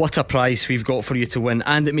 Right, what a prize we've got for you to win,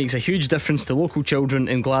 and it makes a huge difference to local children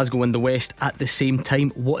in Glasgow and the West at the same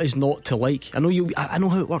time. What is not to like? I know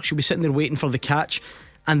how it works. You'll be sitting there waiting for the catch,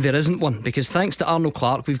 and there isn't one, because thanks to Arnold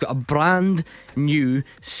Clark, we've got a brand new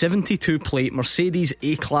 72 plate Mercedes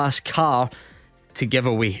A-Class car to give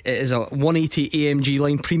away. It is a 180 AMG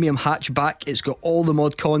line premium hatchback. It's got all the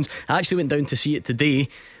mod cons. I actually went down to see it today,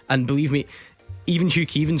 and believe me, even Hugh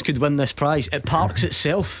Keevins could win this prize. It parks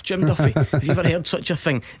itself, Jim Duffy. Have you ever heard such a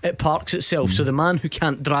thing? It parks itself. So the man who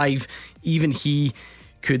can't drive, even he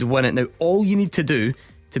could win it. Now, all you need to do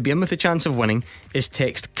to be in with a chance of winning is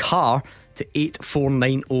text CAR to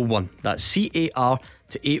 84901. That's CAR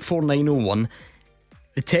to 84901.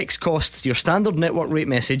 The text costs your standard network rate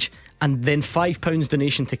message and then £5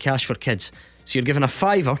 donation to Cash for Kids. So you're giving a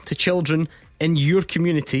fiver to children in your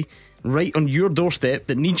community, right on your doorstep,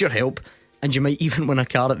 that need your help, and you might even win a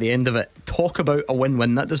car at the end of it. Talk about a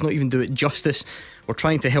win-win. That does not even do it justice. We're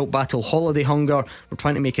trying to help battle holiday hunger. We're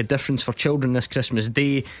trying to make a difference for children this Christmas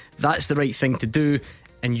Day. That's the right thing to do,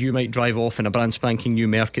 and you might drive off in a brand spanking new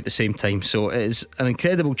Merc at the same time. So it is an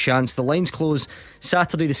incredible chance. The lines close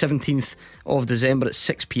Saturday the 17th of December at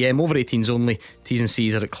 6 PM. Over 18s only. T's and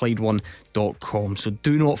C's are at Clyde1.com. So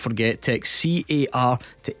do not forget, text CAR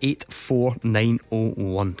to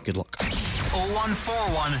 84901. Good luck.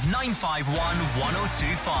 0141 951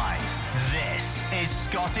 1025. This is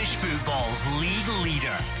Scottish football's league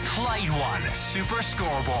leader, Clyde One Super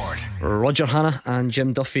Scoreboard. Roger Hannah and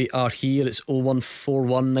Jim Duffy are here. It's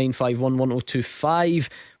 0141 951 1025.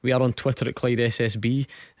 We are on Twitter at Clyde SSB.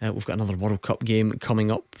 We've got another World Cup game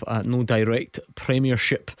coming up. No direct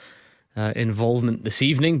Premiership involvement this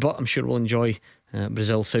evening, but I'm sure we'll enjoy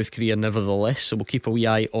Brazil, South Korea nevertheless, so we'll keep a wee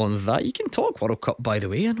eye on that. You can talk World Cup, by the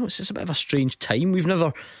way. I know it's just a bit of a strange time. We've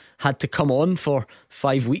never had to come on for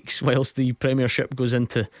 5 weeks whilst the Premiership goes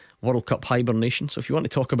into World Cup hibernation. So if you want to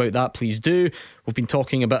talk about that, please do. We've been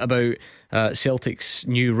talking a bit about Celtic's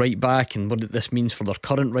new right back and what this means for their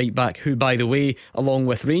current right back, who, by the way, along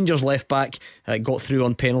with Rangers left back, got through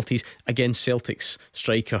on penalties against Celtic's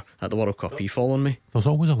striker at the World Cup. Are you following me? There's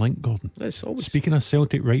always a link, Gordon. There's always. Speaking Speaking of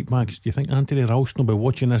Celtic right backs, do you think Anthony Ralston will be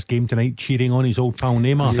watching this game tonight cheering on his old pal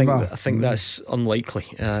Neymar? I think that's unlikely,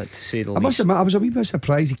 to say the least. I must admit, I was a wee bit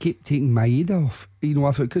surprised he kept taking Maeda off. You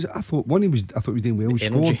know, because I thought he was doing well. He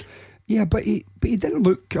scored. Yeah, but he didn't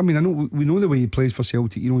look. I mean, I know we know the way he plays for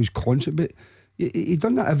Celtic. You know, he's constant, but he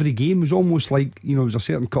done that every game. It was almost like, you know, it was a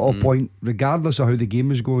certain cut-off point, regardless of how the game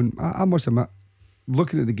was going. I must admit,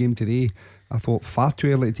 looking at the game today, I thought far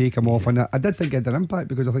too early to take him off, and I did think it had an impact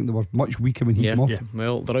because I think they were much weaker when he came off. Yeah.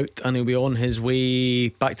 Well, they're out and he'll be on his way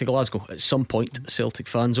back to Glasgow at some point. Celtic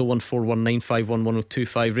fans,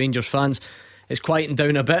 01419511025. Rangers fans, it's quieting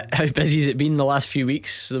down a bit. How busy has it been the last few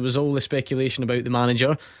weeks? There was all the speculation about the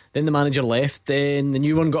manager, then the manager left, then the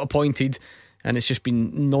new one got appointed, and it's just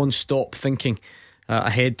been non-stop thinking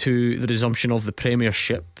ahead to the resumption of the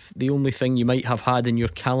Premiership. The only thing you might have had in your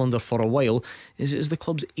calendar for a while is the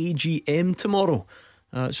club's AGM tomorrow.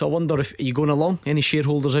 So I wonder if are you going along? Any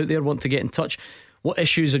shareholders out there want to get in touch? What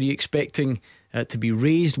issues are you expecting to be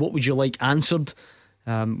raised? What would you like answered?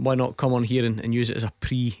 Why not come on here and use it as a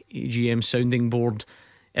pre-AGM sounding board,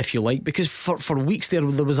 if you like? Because for weeks there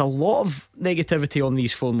was a lot of negativity on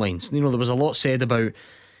these phone lines. You know, there was a lot said about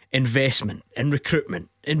investment in recruitment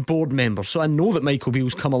in board members. So I know that Michael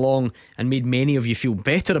Beale's come along and made many of you feel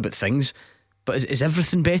better about things, but is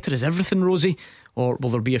everything better? Is everything rosy? Or will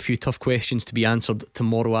there be a few tough questions to be answered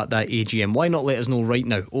tomorrow at that AGM? Why not let us know right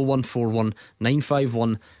now? 0141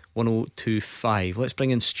 951 1025. Let's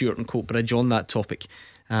bring in Stuart and Coatbridge on that topic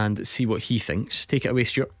and see what he thinks. Take it away,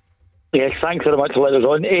 Stuart. Yes, thanks very much for letting us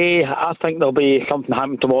on. I think there'll be something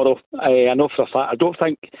happening tomorrow. I know for a fact. I don't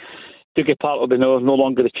think Dougie Park will be no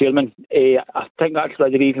longer the chairman. I think that's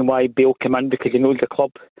the reason why Bale came in, because he knows the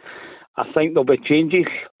club. I think there'll be changes.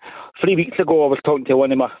 3 weeks ago I was talking to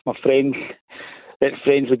one of my friends that's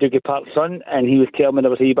friends with Dougie Park's son, and he was telling me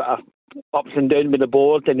there was a bit of ups and downs with the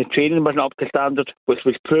board, and the training wasn't up to standard, which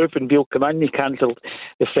was proof when Bale came in. He cancelled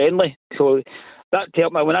the friendly. So that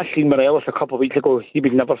tells me, when I seen Morelos a couple of weeks ago, he's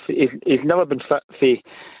never been fit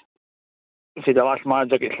for the last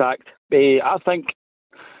manager to get sacked. I think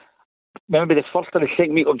maybe the first or the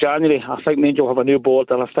second week of January, I think Rangers will have a new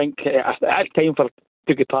board, and I think it's time for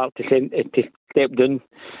Dougie Park to step down.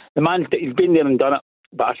 The man, he's been there and done it,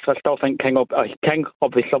 but I still think King will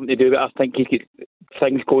be something to do with it. I think he gets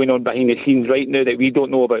things going on behind the scenes right now that we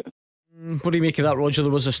don't know about. What do you make of that, Roger?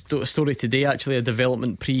 There was a story today, actually, a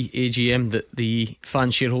development pre-AGM, that the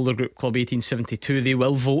fan shareholder group Club 1872, they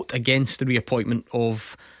will vote against the reappointment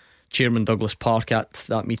of Chairman Douglas Park at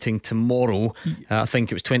that meeting tomorrow. I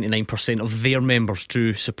think it was 29% of their members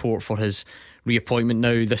drew support for his reappointment.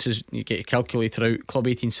 Now, this is, you get a calculator out, Club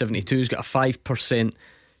 1872 has got a 5%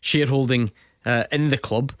 shareholding in the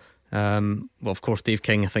club. Well, of course, Dave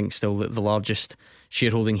King, I think, still the largest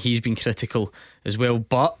shareholding. He's been critical as well,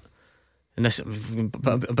 but, and this, I'm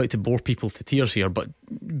about to bore people to tears here, but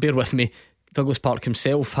bear with me, Douglas Park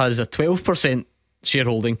himself has a 12%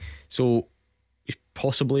 shareholding, so he's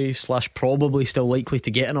possibly / probably still likely to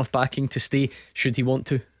get enough backing to stay should he want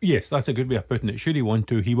to. Yes, that's a good way of putting it. Should he want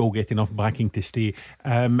to, he will get enough backing to stay.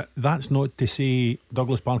 That's not to say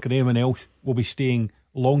Douglas Park and anyone else will be staying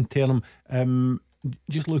long term.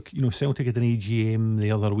 Just look, Celtic had an AGM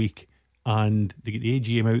the other week, and they get the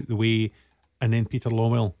AGM out the way, and then Peter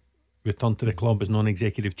Lawwell returned to the club as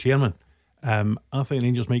non-executive chairman. I think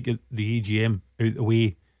Rangers might get the AGM out the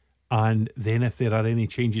way, and then if there are any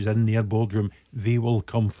changes in their boardroom, they will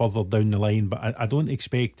come further down the line. But I don't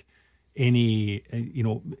expect any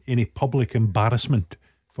public embarrassment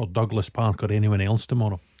for Douglas Park or anyone else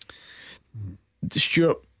tomorrow.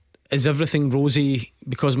 Stuart, is everything rosy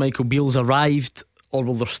because Michael Beale's arrived, or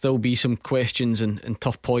will there still be some questions and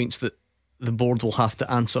tough points that the board will have to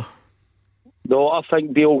answer? No, I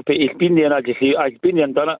think Beale, he's been there, as you say, he's been there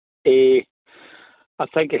and done it. I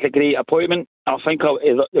think it's a great appointment. I think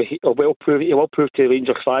he will prove to the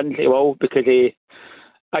Rangers fans, he will, because as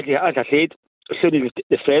I said, as soon as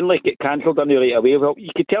the friendly get cancelled on right away, well,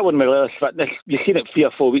 you could tell when Morelos' fitness, you've seen it 3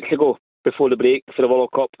 or 4 weeks ago before the break for the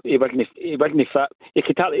World Cup, he wasn't fit. You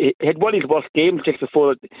could tell he had one of his worst games just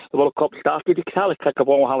before the World Cup started. He could hardly kick a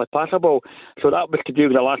ball, hardly pass a ball. So that was to do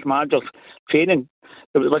with the last manager's training.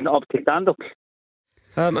 It wasn't up to standards.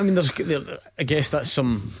 I mean, I guess that's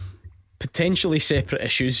some potentially separate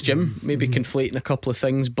issues, Jim. Maybe conflating a couple of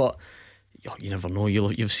things, but you never know.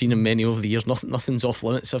 You've seen him many over the years. Nothing's off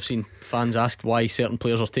limits. I've seen fans ask why certain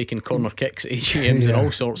players are taking corner kicks at AGMs and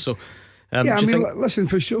all sorts. So listen,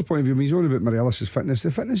 from Stuart's point of view, he's on about Morelos' fitness.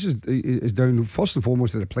 The fitness is down first and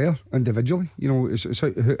foremost to the player individually. It's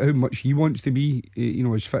how much he wants to be,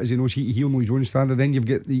 as fit as he knows. He'll know his own standard. Then you've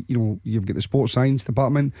got the sports science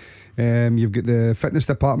department, you've got the fitness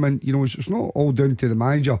department. It's not all down to the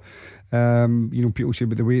manager. People say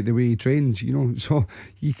about the way he trains. So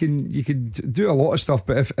you could do a lot of stuff,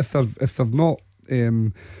 but if they're not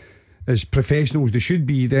as professionals they should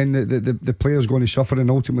be, then the player's going to suffer, and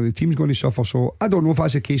ultimately the team's going to suffer. So I don't know if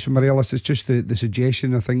that's the case for Morelos. It's just the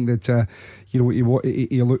suggestion. I think that he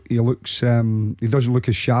looks he doesn't look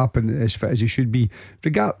as sharp and as fit as he should be.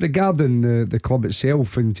 Regarding the club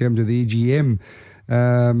itself in terms of the AGM,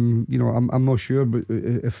 I'm not sure, but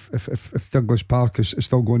if Douglas Park is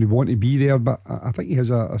still going to want to be there, but I think he has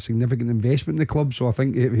a significant investment in the club, so I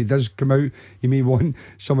think if he does come out, he may want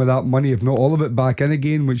some of that money, if not all of it, back in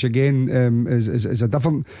again, which again is a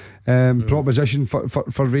different proposition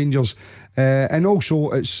for Rangers. And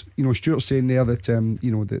also, it's Stuart's saying there that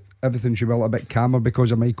that everything should be a little bit calmer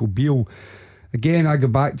because of Michael Beale. Again, I go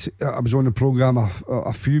back to, I was on the programme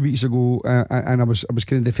a few weeks ago, and I was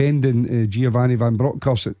kind of defending Giovanni Van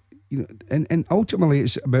Bronckhorst. And ultimately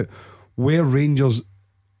it's about where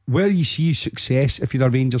you see success. If you're a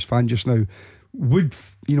Rangers fan just now, would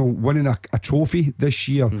winning a trophy this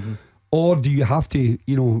year, or do you have to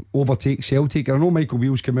overtake Celtic? And I know Michael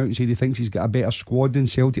Beale's come out and said he thinks he's got a better squad than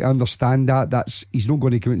Celtic. I understand that. He's not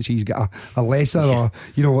going to come out and say he's got a lesser or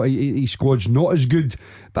his squad's not as good.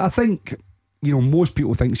 But I think most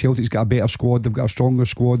people think Celtic's got a better squad. They've got a stronger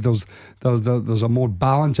squad. There's a more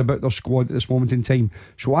balance about their squad at this moment in time.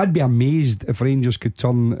 So I'd be amazed if Rangers could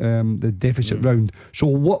turn the deficit round. So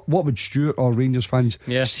what would Stuart or Rangers fans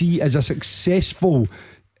see as a successful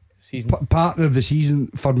partner of the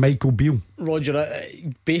season for Michael Beale? Roger,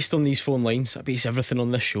 based on these phone lines, I base everything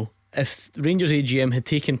on this show. If Rangers AGM had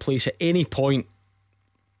taken place at any point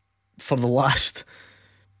for the last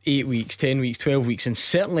 8 weeks, 10 weeks, 12 weeks, and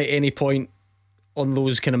certainly at any point on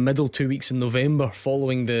those kind of middle 2 weeks in November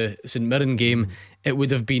following the St Mirren game, it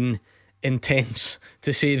would have been intense,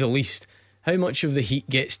 to say the least. How much of the heat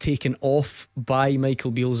gets taken off by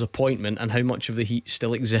Michael Beale's appointment, and how much of the heat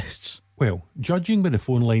still exists? Well, judging by the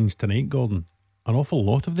phone lines tonight, Gordon, an awful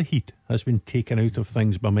lot of the heat has been taken out of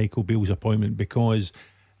things by Michael Beale's appointment, because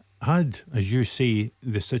had, as you say,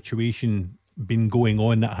 the situation been going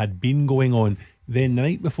on that had been going on, then the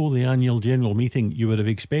night before the annual general meeting, you would have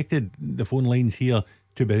expected the phone lines here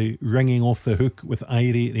to be ringing off the hook with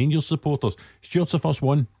irate Rangers supporters. Stuart's the first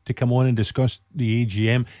one to come on and discuss the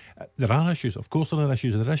AGM. There are issues, of course there are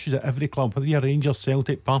issues. There are issues at every club, whether you're Rangers,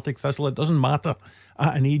 Celtic, Partick Thistle, it doesn't matter.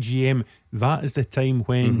 At an AGM, that is the time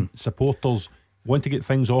when supporters want to get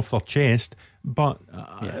things off their chest. But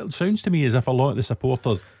it sounds to me as if a lot of the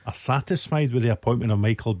supporters are satisfied with the appointment of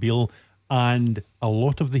Michael Beale, and a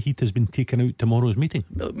lot of the heat has been taken out tomorrow's meeting.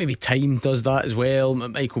 Maybe time does that as well,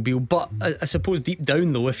 Michael Beale. But I suppose deep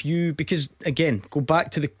down though, because again, go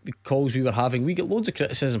back to the calls we were having, we get loads of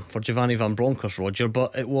criticism for Giovanni Van Bronckhorst, Roger,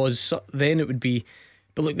 but it would be,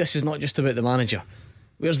 but look, this is not just about the manager.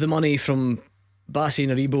 Where's the money from Bassi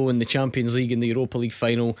and Aribo in the Champions League and the Europa League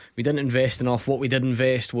final? We didn't invest enough. What we did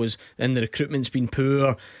invest was in the recruitment's been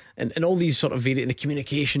poor, and all these sort of the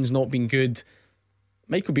communication's not been good.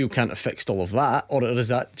 Michael Beale can't have fixed all of that, or is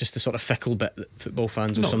that just the sort of fickle bit that football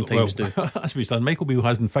fans will sometimes do? As we stand, Michael Beale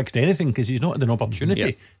hasn't fixed anything because he's not had an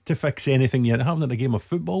opportunity to fix anything yet. Haven't had a game of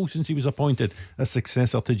football since he was appointed as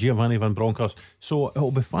successor to Giovanni Van Bronckhorst. So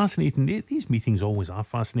it'll be fascinating. These meetings always are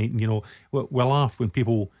fascinating. We'll laugh when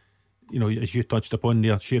people, as you touched upon,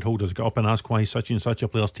 their shareholders get up and ask why such and such a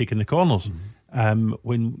player's taking the corners.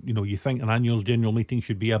 When you think an annual general meeting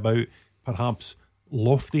should be about perhaps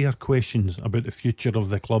loftier questions about the future of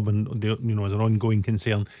the club and as an ongoing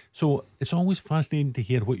concern. So it's always fascinating to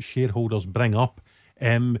hear what shareholders bring up.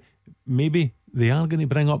 Maybe they are going to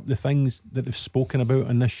bring up the things that they've spoken about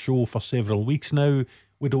on this show for several weeks now.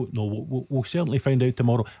 We don't know. We'll certainly find out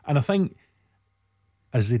tomorrow. And I think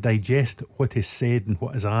as they digest what is said and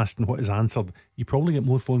what is asked and what is answered, you probably get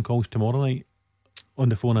more phone calls tomorrow night on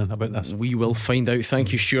the phone in about this. We will find out.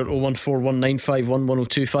 Thank you, Stuart.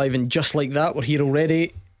 01419511025. And just like that, we're here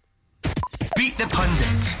already. Beat the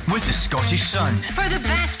Pundit with the Scottish Sun. For the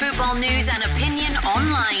best football news and opinion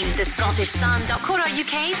online,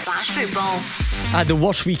 thescottishsun.co.uk/football. I had the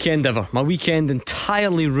worst weekend ever. My weekend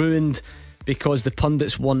entirely ruined because the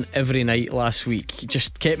pundits won every night last week. It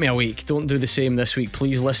just kept me awake. Don't do the same this week,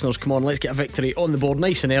 please, listeners. Come on, let's get a victory on the board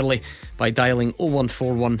nice and early by dialing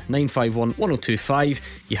 0141 951 1025.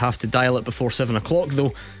 You have to dial it before 7 o'clock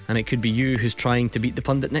though, and it could be you who's trying to beat the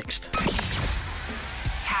pundit next.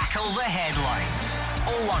 Tackle the headlines.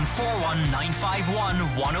 0141 951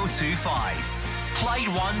 1025. Clyde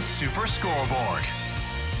One Super Scoreboard.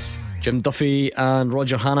 Jim Duffy and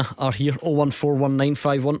Roger Hannah are here. 0141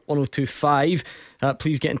 951 1025.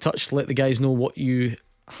 Please get in touch. Let the guys know what you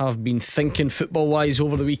have been thinking football wise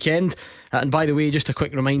over the weekend. And by the way, just a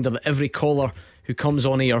quick reminder that every caller who comes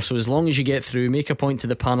on air, so as long as you get through, make a point to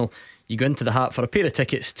the panel, you go into the hat for a pair of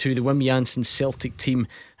tickets to the Wim Jansen Celtic team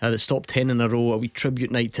that stopped 10 in a row. A wee tribute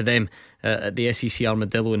night to them at the SEC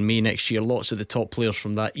Armadillo in May next year. Lots of the top players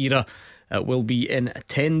from that era will be in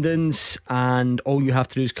attendance, and all you have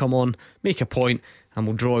to do is come on, make a point, and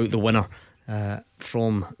we'll draw out the winner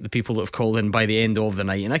from the people that have called in by the end of the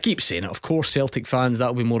night. And I keep saying it, of course, Celtic fans,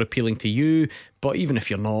 that'll be more appealing to you, but even if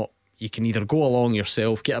you're not, you can either go along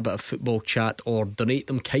yourself, get a bit of football chat, or donate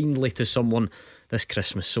them kindly to someone this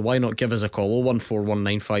Christmas. So why not give us a call?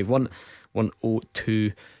 0141951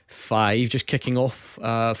 1025. Just kicking off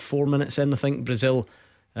 4 minutes in, I think. Brazil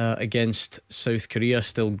against South Korea,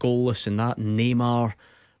 still goalless in that. Neymar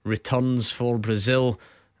returns for Brazil.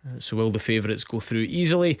 So will the favourites go through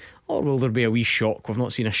easily, or will there be a wee shock? We've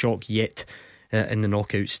not seen a shock yet in the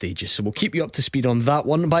knockout stages, so we'll keep you up to speed on that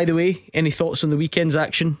one. By the way, any thoughts on the weekend's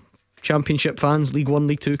action? Championship fans, League 1,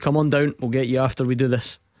 League 2, come on down, we'll get you after we do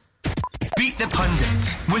this. Beat the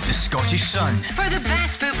Pundit with the Scottish Sun. For the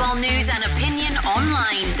best football news and opinion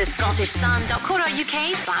online,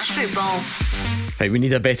 thescottishsun.co.uk/football. Right, we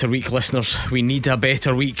need a better week, listeners. We need a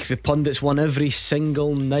better week. The pundits won every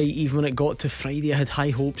single night. Even when it got to Friday, I had high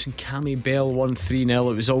hopes, and Cammy Bell won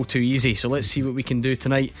 3-0. It was all too easy. So let's see what we can do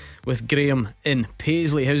tonight with Graham in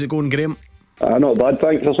Paisley. How's it going, Graham? Not bad,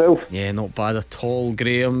 thanks. Yourself? Yeah, not bad at all,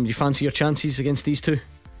 Graham. You fancy your chances against these two?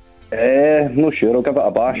 Not sure, I'll give it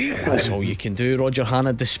a bash. That's all you can do. Roger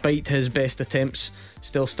Hannah, despite his best attempts,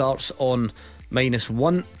 still starts on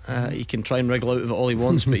 -1. He can try and wriggle out of it all he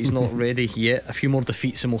wants, but he's not ready yet. A few more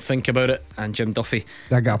defeats and we'll think about it. And Jim Duffy,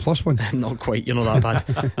 I got a +1. Not quite, you're not that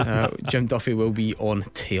bad. Jim Duffy will be on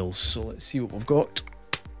tails. So let's see what we've got.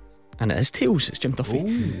 And it is tails, it's Jim Duffy.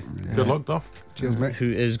 Good luck, Duff. Cheers, mate. Who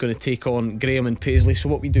is going to take on Graham and Paisley. So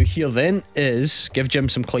what we do here then is give Jim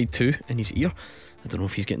some Clyde 2 in his ear. I don't know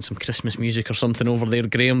if he's getting some Christmas music or something over there,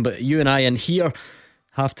 Graham, but you and I in here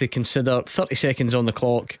have to consider 30 seconds on the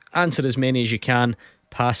clock, answer as many as you can,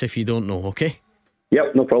 pass if you don't know, okay?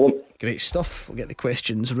 Yep, no problem. Great stuff. We'll get the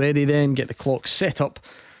questions ready then, get the clock set up,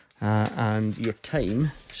 and your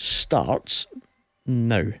time starts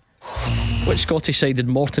now. Which Scottish side did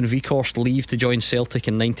Morten Vikhorst leave to join Celtic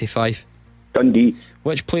in 95? Dundee.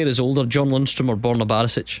 Which player is older, John Lundstrom or Borna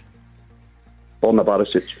Barisic? Borna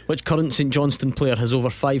Barisic. Which current St Johnstone player has over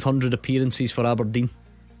 500 appearances for Aberdeen?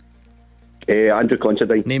 Andrew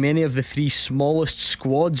Considine. Name any of the 3 smallest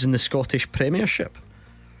squads in the Scottish Premiership.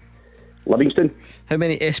 Livingston. How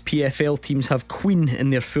many SPFL teams have Queen in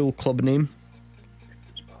their full club name?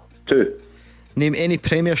 2. Name any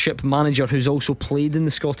Premiership manager who's also played in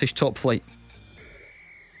the Scottish top flight.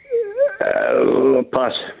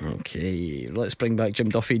 Pass. Okay, let's bring back Jim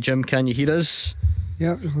Duffy. Jim, can you hear us?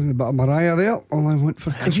 Yeah, just a bit of Mariah there. All I want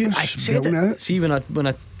for Christmas. I said it. See, when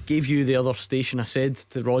I gave you the other station, I said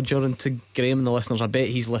to Roger and to Graham and the listeners, I bet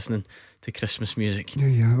he's listening to Christmas music.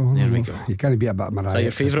 Yeah, well, there we go. You can't be a bit of Mariah. Is that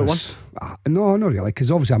your favourite one? No, not really,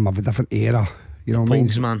 because obviously I'm of a different era. You know,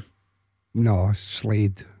 Pogues, man. No,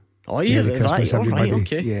 Slade. Oh yeah, Christmas, right,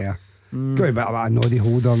 okay. Yeah. Got a bit of a noddy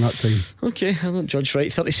holder on that time. Okay, I don't judge.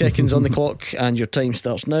 Right, 30 seconds on the clock, and your time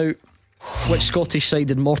starts now. Which Scottish side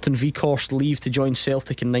did Morten Vikhorst leave to join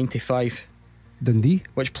Celtic in 95? Dundee.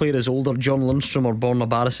 Which player is older, John Lundstrom or Borna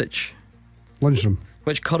Barisic? Lundstrom.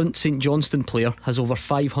 Which current St Johnstone player has over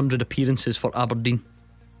 500 appearances for Aberdeen?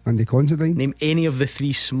 Andy Considine. Name any of the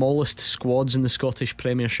 3 smallest squads in the Scottish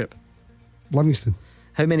Premiership. Livingston.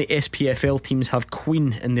 How many SPFL teams have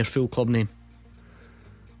Queen in their full club name?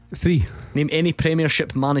 3. Name any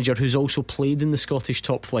Premiership manager who's also played in the Scottish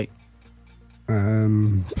top flight.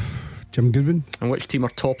 Jim Goodwin. And which team are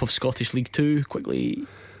top of Scottish League 2? Quickly.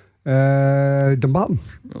 Dumbarton.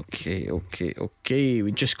 Okay.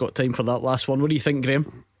 We just got time for that last one. What do you think,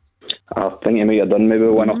 Graham? I think you may have done maybe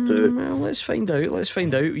 1 or 2. Well, let's find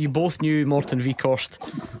out. You both knew Morten Vikhorst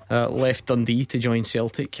left Dundee to join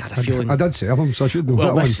Celtic. I had a feeling I did serve him, so I should know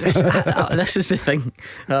well, that this is the thing.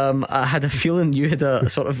 I had a feeling you had a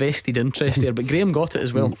sort of vested interest there, but Graham got it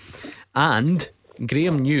as well. And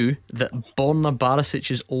Graham knew that Borna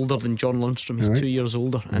Barisic is older than John Lundstrom. He's 2 years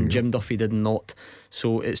older, and Jim Duffy did not.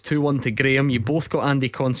 So it's 2-1 to Graham. You both got Andy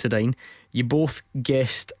Considine. You both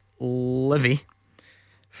guessed Livy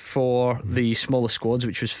for the smallest squads,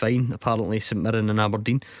 which was fine. Apparently St Mirren and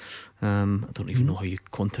Aberdeen. I don't even know how you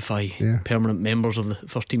quantify permanent members of the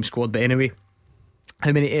first team squad. But anyway,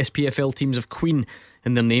 how many SPFL teams have Queen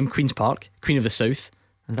in their name? Queen's Park, Queen of the South.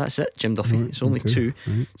 And that's it, Jim Duffy. It's only two.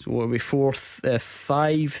 So what are we,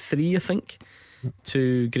 5-3, I think,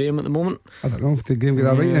 to Graham at the moment. I don't know if the Graham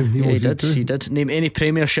got that right then. He did. Name any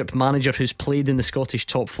Premiership manager who's played in the Scottish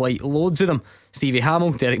top flight. Loads of them. Stevie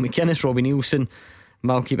Hamill, Derek McInnes, Robbie Neilson,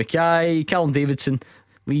 Malky Mackay, Callum Davidson,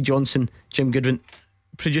 Lee Johnson, Jim Goodwin.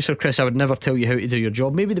 Producer Chris, I would never tell you how to do your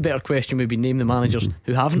job. Maybe the better question would be name the managers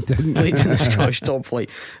who haven't played in the Scottish top flight.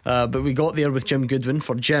 But we got there with Jim Goodwin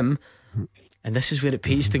for Jim. And this is where it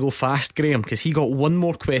pays to go fast, Graham, because he got one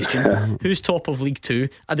more question. Who's top of League Two?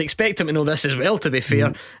 I'd expect him to know this as well, to be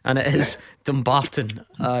fair. And it is Dumbarton.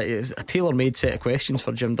 It's a tailor-made set of questions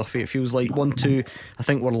for Jim Duffy. It feels like 1-2. I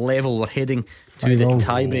think we're level. We're heading to the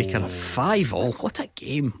tiebreaker. 5-5. What a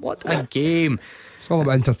game. What a game. It's all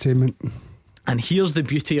about entertainment. And here's the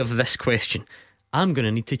beauty of this question. I'm going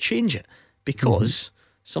to need to change it because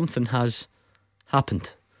something has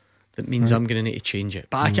happened. That means I'm going to need to change it.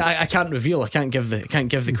 But I can't reveal. I can't give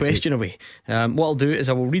the question away. What I'll do is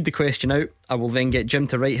I will read the question out. I will then get Jim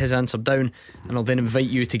to write his answer down, and I'll then invite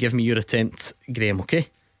you to give me your attempt, Graham. Okay?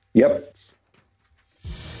 Yep.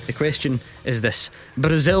 The question is this: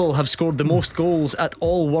 Brazil have scored the most goals at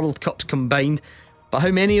all World Cups combined, but how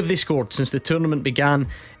many have they scored since the tournament began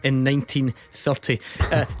in 1930?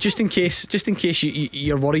 Just in case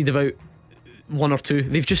you're worried about one or two,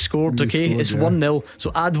 they've just scored. It's 1-0,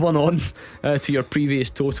 so add one on to your previous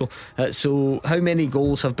total. So how many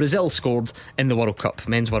goals have Brazil scored in the World Cup,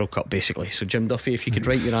 Men's World Cup basically? So Jim Duffy, if you could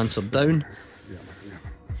write your answer down.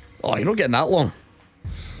 Oh, you're not getting that long.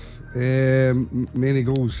 Many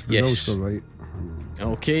goals. Yes, right.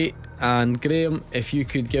 Okay. And Graham, if you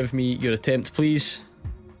could give me your attempt, please.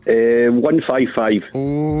 155.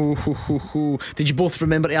 Oh, did you both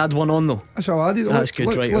remember to add one on though? That's all I did. That's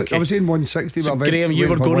good, right? Look, okay. I was saying 160. So Graham, you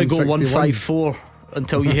were going to go 154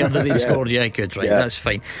 until you heard that they'd scored. Yeah, good, right? That's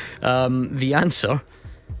fine. The answer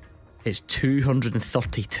is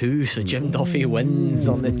 232. So Jim Duffy wins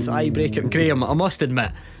on the tiebreaker. Graham, I must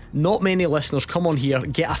admit, not many listeners come on here,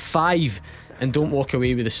 get a 5, and don't walk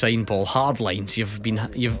away with a sign ball. Hard lines.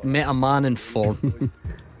 You've met a man in form.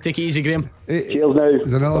 Take it easy, Graham. Cheers now.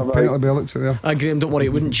 There's another penalty by looks there. Graham, don't worry, it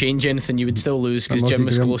wouldn't change anything. You would still lose because Jim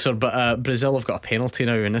was closer. But Brazil have got a penalty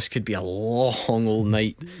now, and this could be a long old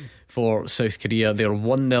night for South Korea. They're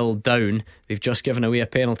 1-0 down. They've just given away a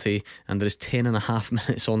penalty, and there's 10.5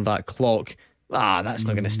 minutes on that clock. That's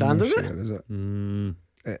not going to stand, is it?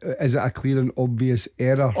 Is it a clear and obvious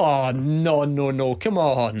error? Oh, no, come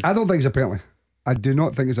on. I don't think it's a penalty. I do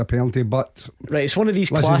not think it's a penalty, but right, it's one of these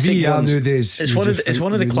classic ones. Nowadays, it's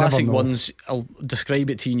one of the classic ones. I'll describe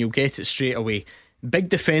it to you and you'll get it straight away. Big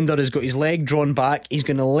defender has got his leg drawn back. He's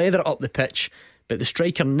going to leather it up the pitch, but the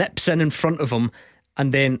striker nips in front of him,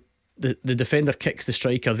 and then the defender kicks the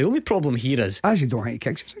striker. The only problem here is I actually don't think he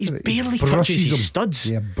kicks. He barely touches his studs.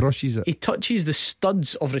 Yeah, brushes it. He touches the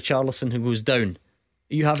studs of Richarlison, who goes down.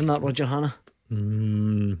 Are you having that, Roger Hanna?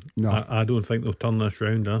 No, I don't think they'll turn this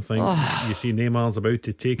round. I think you see Neymar's about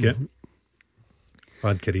to take it.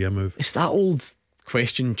 Bad career move. It's that old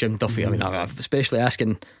question, Jim Duffy. I mean, I'm especially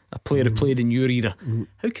asking a player who played in your era.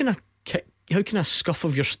 How can a scuff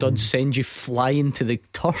of your studs send you flying to the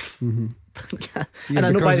turf? And I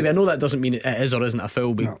know, by the way, I know that doesn't mean it is or isn't a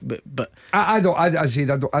foul, but I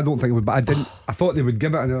don't think it would. But I thought they would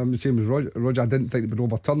give it, and I'm the same as Roger. I didn't think they would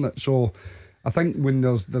overturn it. So I think when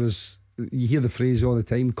there's you hear the phrase all the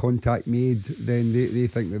time, contact made, then they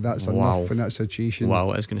think that's enough in that situation.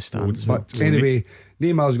 Wow, it is going to stand. But anyway,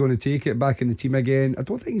 Neymar's going to take it back in the team again. I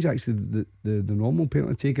don't think he's actually the normal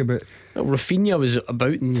penalty taker, but Rafinha was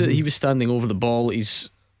about to, he was standing over the ball.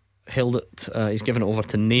 He's held it. He's given it over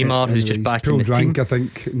to Neymar, who's just back in the team. I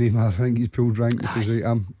think Neymar. He's pulled rank. Right,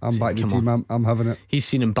 I'm back in the team. I'm having it. He's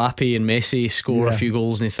seen Mbappe and Messi score a few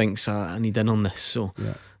goals, and he thinks I need in on this. So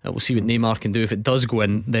we'll see what Neymar can do. If it does go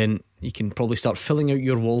in, then you can probably start filling out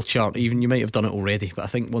your wall chart. Even you might have done it already, but I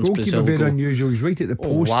think once Brazil very unusual. He's right at the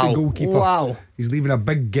post. The goalkeeper. Wow. He's leaving a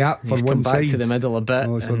big gap for he's one come back side to the middle a bit.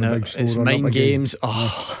 It's mind games.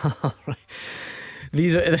 Right.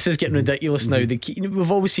 This is getting ridiculous now.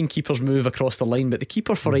 We've always seen keepers move across the line, but the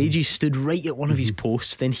keeper for ages stood right at one of his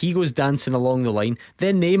posts. Then he goes dancing along the line.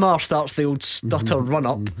 Then Neymar starts the old stutter run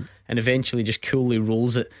up, and eventually just coolly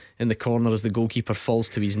rolls it in the corner as the goalkeeper falls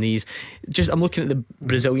to his knees. I'm looking at the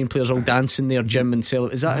Brazilian players all dancing there, Jim, and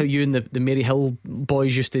celebrate. Is that how you and the Mary Hill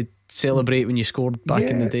boys used to celebrate when you scored back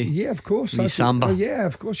in the day? Yeah, of course. Samba. Yeah,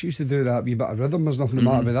 of course, you used to do that wee bit of rhythm. There's nothing the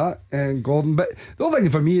matter with that, Gordon. But the other thing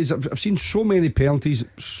for me is I've seen so many penalties,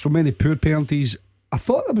 so many poor penalties. I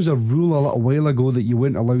thought there was a rule a little while ago that you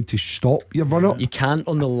weren't allowed to stop your run up. You can't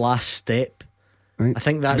on the last step. Right. I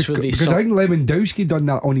think that's where because I think Lewandowski done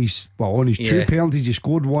that on his two penalties. He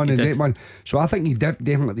scored one and that one, so I think he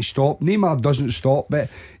definitely stopped. Neymar doesn't stop, but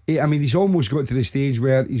he's almost got to the stage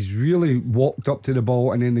where he's really walked up to the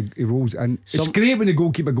ball and then he rolls. And it's great when the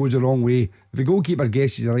goalkeeper goes the wrong way. If the goalkeeper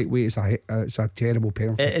guesses the right way, it's a terrible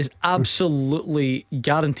penalty. It is absolutely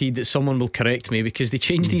guaranteed that someone will correct me, because they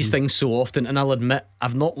change these things so often. And I'll admit,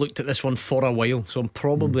 I've not looked at this one for a while, so I'm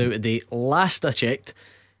probably out of date. Last I checked,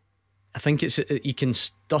 I think it's you can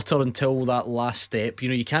stutter until that last step.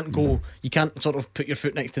 You can't go. You can't sort of put your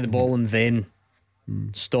foot next to the ball and then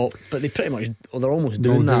stop. But they pretty much, they're almost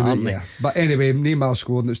doing that, aren't they? But anyway, Neymar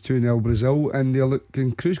scored, and it's 2-0 Brazil, and they're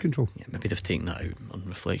in cruise control. Yeah, maybe they've taken that out on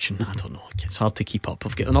reflection. I don't know. It's hard to keep up.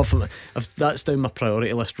 I've got enough of it. That's down my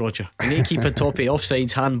priority list, Roger. I need to keep a top of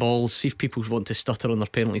offsides, handballs. See if people want to stutter on their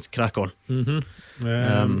penalties. Crack on.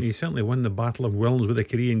 He certainly won the Battle of Wilns with the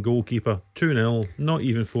Korean goalkeeper. 2-0, not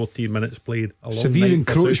even 14 minutes played. A long severe night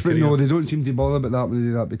for encroachment. South No, they don't seem to bother about that when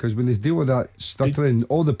they do that, because when they deal with that stuttering,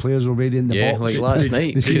 all the players are already in the box. Like last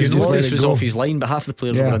night, because Loris was off his line, but half the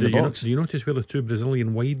players were in the box. Do you notice where the two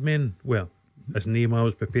Brazilian wide men were as Neymar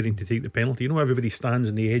was preparing to take the penalty? Everybody stands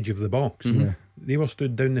on the edge of the box. They were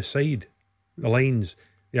stood down the side, the lines.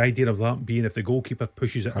 The idea of that being if the goalkeeper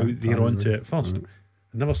pushes it out there onto it first.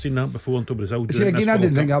 I've never seen that before until Brazil. See, again, I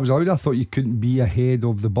didn't think that was allowed. I thought you couldn't be ahead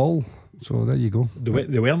of the ball. So there you go.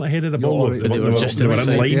 They weren't ahead of the ball. They were just in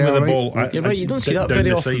line with the ball. You're right, you don't see that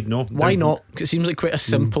very often. Why not? Because it seems like quite a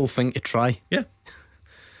simple thing to try. Yeah.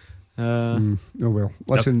 Oh well,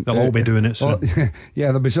 listen, they'll all be doing it soon. Yeah,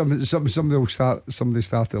 there'll be somebody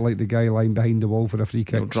started like the guy lying behind the wall for a free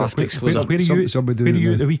kick. Where are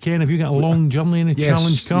you at the weekend? Have you got a long journey in a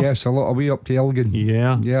Challenge Cup? Yes, a lot of way up to Elgin.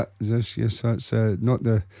 Yeah. Yes, that's not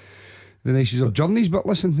the nicest of journeys, but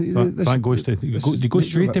listen, that goes to do you go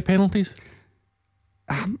straight to penalties?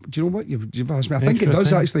 Do you know what you've asked me? I think it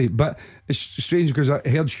does actually, but it's strange because I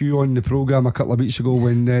heard Hugh on the programme a couple of weeks ago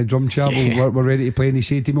when Drumchapel were ready to play, and he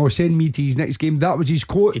said to me, send me to his next game. That was his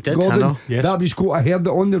quote. He did, Gordon. Yes. That was his quote. I heard it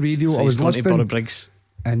on the radio. So I was listening. Briggs.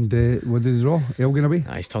 And what did he draw? Elgin away?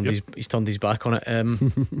 He's turned his back on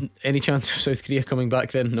it. Any chance of South Korea coming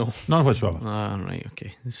back then? No, none whatsoever. Right,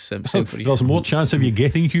 okay. Same for you. There's more chance of you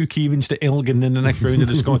getting Hugh Keevins to Elgin in the next round of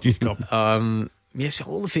the Scottish Cup. Yes,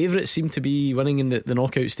 all the favourites seem to be winning in the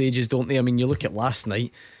knockout stages, don't they? I mean, you look at last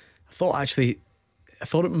night, I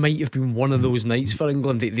thought it might have been one of those nights for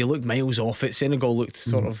England. They looked miles off it. Senegal looked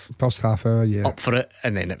sort of first half hour, up for it,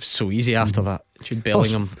 and then it was so easy after that. Jude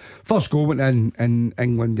Bellingham first goal went in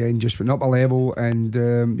England, then just went up a level, and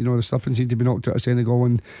the stuffing seemed to be knocked out of Senegal,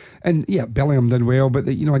 and Bellingham did well, but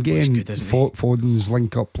again, Foden's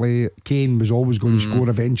link up play, Kane was always going to score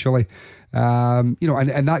eventually. And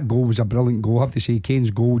that goal was a brilliant goal. I have to say,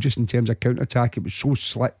 Kane's goal, just in terms of counter attack, it was so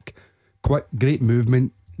slick, quick, great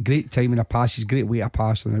movement, great timing of passes, great way to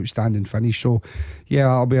pass, and outstanding finish. So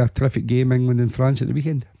yeah, it'll be a terrific game, England and France at the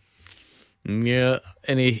weekend. Yeah,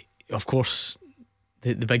 of course,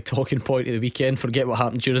 the big talking point of the weekend, forget what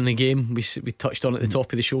happened during the game, we touched on at the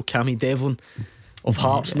top of the show, Cammy Devlin of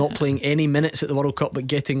Hearts not playing any minutes at the World Cup, but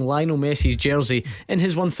getting Lionel Messi's jersey in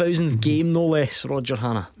his 1000th game, no less. Roger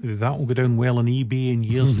Hanna. That will go down well on eBay in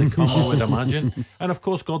years to come, I would imagine. And of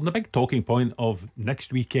course, Gordon, the big talking point of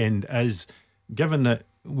next weekend is, given that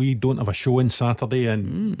we don't have a show on Saturday,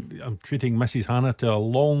 and I'm treating Mrs. Hanna to a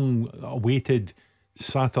long awaited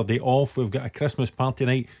Saturday off, we've got a Christmas party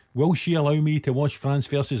night, will she allow me to watch France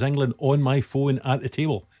versus England on my phone at the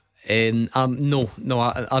table?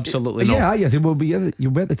 No, absolutely not. Yeah, you'll be at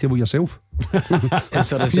the table yourself.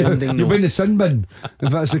 It's a resounding You'll be in the sin bin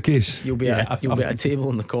if that's the case. You'll be at a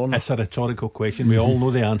table in the corner. It's a rhetorical question. We all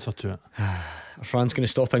know the answer to it. Are France going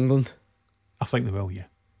to stop England? I think they will.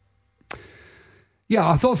 Yeah,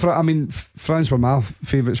 I thought France were my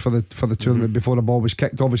favourites for the tournament before the ball was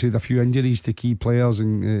kicked. Obviously, there are a few injuries to key players,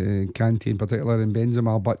 and Kanté in particular, and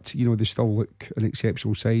Benzema, but they still look an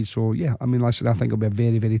exceptional side. So yeah, listen, I think it'll be a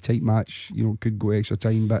very, very tight match. Could go extra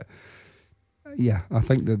time, but yeah, I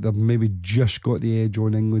think that they've maybe just got the edge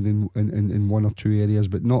on England in one or two areas,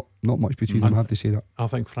 but not much between them, I have to say that. I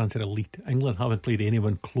think France are elite. England haven't played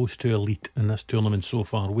anyone close to elite in this tournament so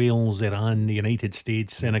far. Wales, Iran, the United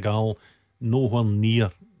States, Senegal, nowhere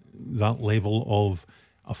near that level of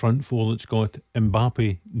a front four that's got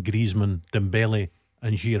Mbappe, Griezmann, Dembele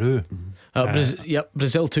and Giroud.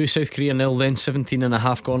 Brazil 2, South Korea 0, then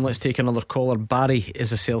 17.5 gone. Let's take another caller. Barry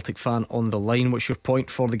is a Celtic fan on the line. What's your point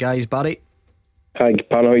for the guys, Barry? Hi,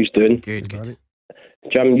 Pan, how you doing? Good.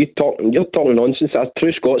 Jim, you're talking nonsense. As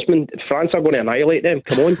true Scotsman, France are going to annihilate them.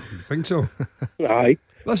 Come on. Think so? Aye.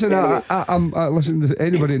 Listen, listen.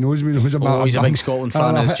 Anybody that knows me knows about. He's a big Scotland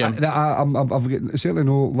fan, is Jim. I've got certainly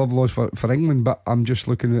no love lost for England, but I'm just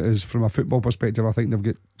looking at it as from a football perspective. I think they've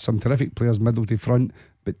got some terrific players, middle to front,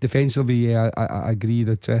 but defensively, yeah, I agree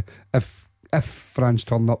that if France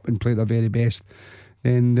turn up and play their very best,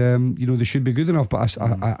 then they should be good enough. But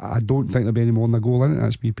I don't think there'll be any more than a goal in it.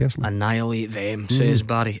 That's me personally. Annihilate them, says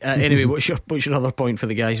Barry. Anyway, what's your other point for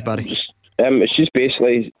the guys, Barry? It's just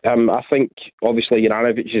basically, I think obviously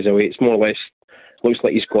Juranovic is away. It's more or less looks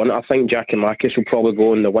like he's gone. I think Giakoumakis will probably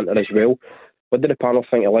go in the winter as well. What did the panel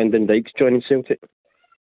think of Lyndon Dykes joining Celtic?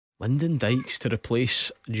 Lyndon Dykes to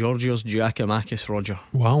replace Georgios Giakoumakis, Roger.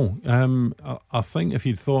 Wow. I think if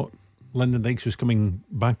you'd thought Lyndon Dykes was coming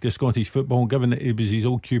back to Scottish football, given that he was his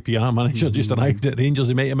old QPR manager, just arrived at Rangers,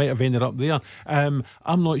 he might have ended up there. I'm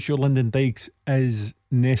not sure Lyndon Dykes is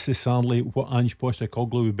necessarily what Ange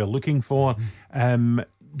Postecoglou would be looking for.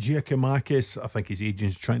 Giakoumakis, I think his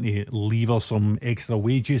agent's trying to lever some extra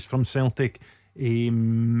wages from Celtic.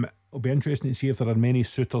 It'll be interesting to see if there are many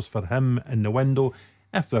suitors for him in the window.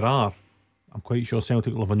 If there are, I'm quite sure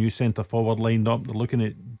Celtic will have a new centre forward lined up. They're looking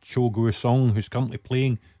at Cho Gu-sung, who's currently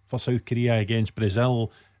playing for South Korea against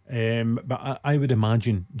Brazil, but I would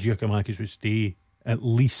imagine Giakoumakis would stay at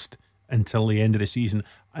least until the end of the season,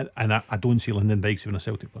 and I don't see Lyndon Dykes even a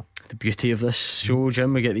Celtic player. The beauty of this show,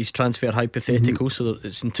 Jim, we get these transfer hypotheticals, so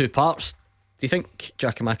it's in two parts. Do you think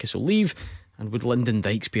Giakoumakis will leave, and would Lyndon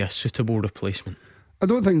Dykes be a suitable replacement? I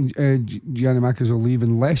don't think Giakoumakis will leave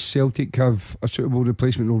unless Celtic have a suitable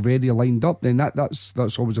replacement already lined up. Then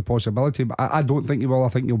that's always a possibility. But I don't think he will. I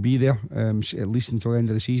think he'll be there at least until the end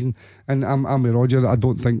of the season. And I'm with Roger. I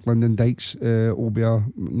don't think Lyndon Dykes will be a.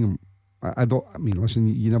 I mean, listen,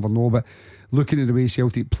 you never know. But looking at the way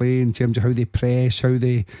Celtic play in terms of how they press, how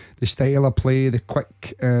the style of play, the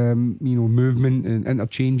quick movement and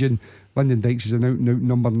interchanging. Lyndon Dykes is an out and out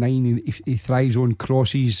number 9. He thrives on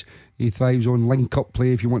crosses. He thrives on link-up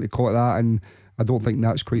play, if you want to call it that, and I don't think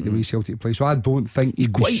that's quite the way Celtic play. So I don't think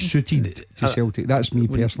he'd be suited to Celtic. That's me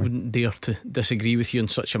personally. Wouldn't dare to disagree with you on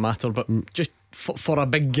such a matter, but just for a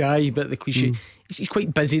big guy, but the cliche, he's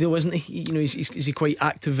quite busy though, isn't he? Is he quite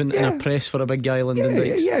active in a press for a big guy, Lyndon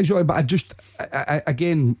Dykes? Yeah, sure. But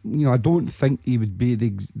again, I don't think he would be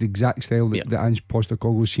the exact style that Ange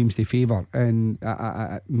Postecoglou seems to favour. And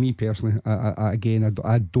me personally, I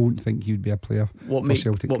don't think he would be a player for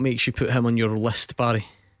Celtic. What makes you put him on your list, Barry?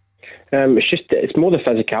 It's more the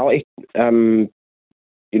physicality.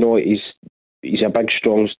 He's a big,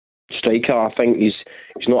 strong striker. I think he's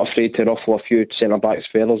not afraid to ruffle a few centre backs'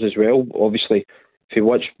 feathers as well. Obviously,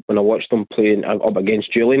 when I watched him playing up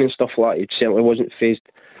against Julian and stuff like that, he certainly wasn't phased.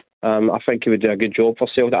 I think he would do a good job for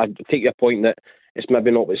Celtic. I take your point that it's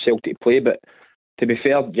maybe not what Celtic play, but to be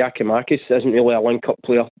fair, Giakoumakis isn't really a link-up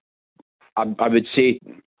player. I would say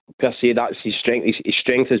per se that's his strength. His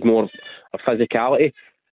strength is more of physicality.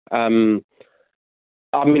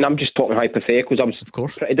 I mean, I'm just talking hypotheticals. I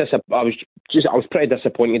was pretty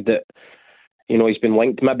disappointed that he's been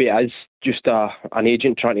linked. Maybe it is just an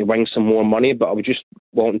agent trying to wing some more money, but I was just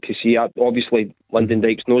wanting to see. Obviously, Lyndon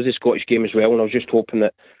Dykes knows the Scottish game as well, and I was just hoping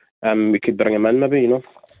that we could bring him in. Maybe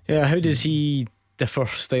Yeah, how does he differ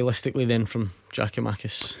stylistically then from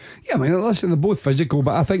Giakoumakis? Yeah, I mean, listen, they're both physical,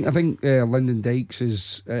 but I think Lyndon Dykes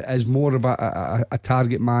is more of a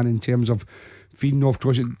target man in terms of feeding off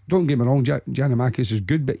crosses. Don't get me wrong, Giakoumakis is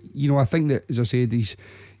good, but I think that, as I said, he's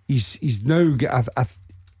now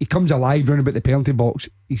he comes alive round about the penalty box.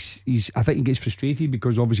 I think he gets frustrated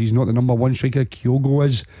because obviously he's not the number one striker. Kyogo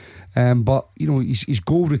is, but his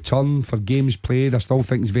goal return for games played, I still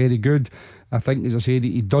think is very good. I think, as I said,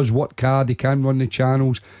 he does work hard. He can run the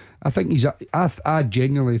channels. I think I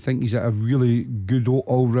genuinely think he's a really good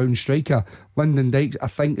all-round striker. Lyndon Dykes, I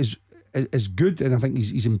think, is good, and I think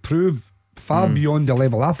he's improved far beyond the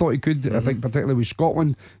level I thought he could. I think particularly with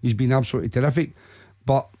Scotland, he's been absolutely terrific.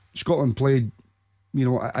 But Scotland played,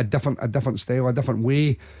 a different style, a different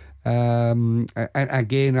way. And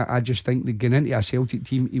again, I just think that going into a Celtic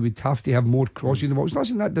team, he would have to have more crosses in the box.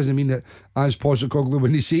 Listen, that doesn't mean that as Postecoglou,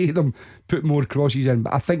 when they say to them, put more crosses in,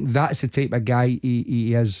 but I think that's the type of guy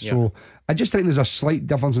he is. Yeah. So I just think there's a slight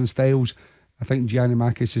difference in styles. I think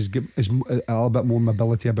Giannimakis is a little bit more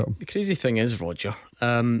mobility about him. The crazy thing is, Roger,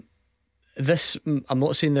 I'm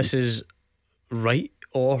not saying this is right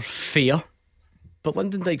or fair, but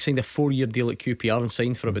Lyndon Dykes signed a 4-year deal at QPR and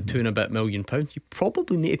signed for about £2 million. You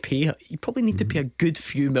probably need to pay a good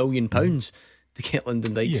few £1 million to get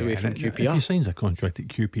Lyndon Dykes away from QPR. If he signs a contract at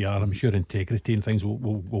QPR, I'm sure integrity and things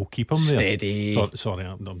will keep him there. Steady. Sorry,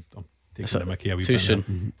 I'm taking the mickey a wee too bit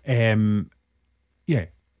soon. Yeah,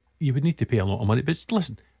 you would need to pay a lot of money, but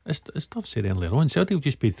listen, as Dove said earlier on, Celtic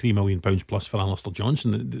just paid £3 million plus for Alistair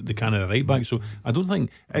Johnson, the Canada right back. So I don't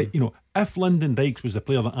think if Lyndon Dykes was the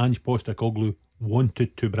player that Ange Postecoglou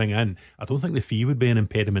wanted to bring in, I don't think the fee would be an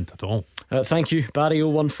impediment at all. Thank you, Barry.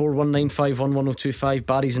 01419511025.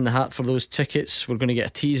 Barry's in the hat for those tickets. We're going to get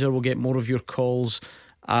a teaser. We'll get more of your calls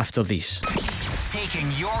after these.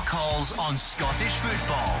 Taking your calls on Scottish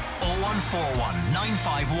football. 0141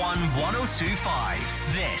 951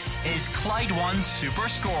 1025. This is Clyde One Super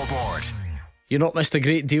Scoreboard. You're not missed a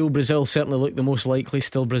great deal. Brazil certainly look the most likely.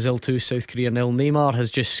 Still Brazil 2, South Korea 0. Neymar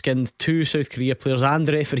has just skinned 2 South Korea players and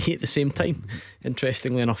the referee at the same time.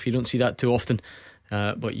 Interestingly enough, you don't see that too often.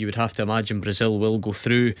 But you would have to imagine Brazil will go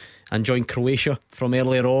through and join Croatia from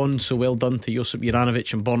earlier on. So well done to Josip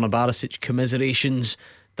Juranovic and Borna Barisic. Commiserations.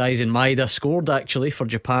 Daisen Maeda scored actually for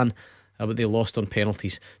Japan, but they lost on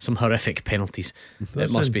penalties. Some horrific penalties, it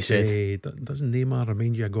must be said. Doesn't Neymar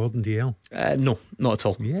remind you of Gordon Dalziel? No, not at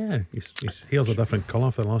all. Yeah, his hair's a different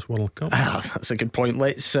colour for the last World Cup. That's a good point.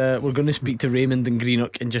 We're going to speak to Raymond and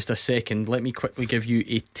Greenock in just a second. Let me quickly give you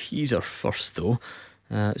a teaser first though.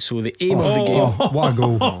 So the aim of the game. What a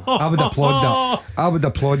goal! I would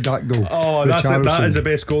applaud that goal. Oh, that is the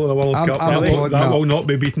best goal in the World Cup. That will not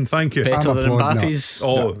be beaten. Thank you. Better than Mbappe's.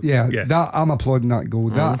 Yes. I'm applauding that goal.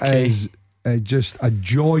 That is just a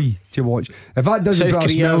joy to watch. If that doesn't put a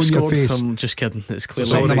smile on your face, I'm just kidding. It's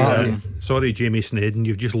clearly sorry, Jamie Sneddon,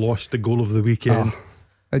 you've just lost the goal of the weekend.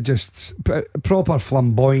 It just proper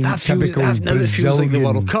flamboyant, typical Brazilian. It feels like the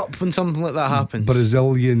World Cup when something like that happens.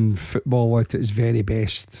 Brazilian football at its very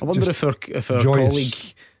best. I wonder if our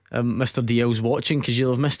colleague Mr. DL's watching, because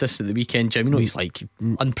you'll have missed this at the weekend, Jim. You know, he's like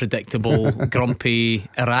unpredictable, grumpy,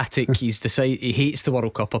 erratic. He hates the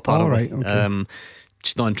World Cup apparently. All right, okay.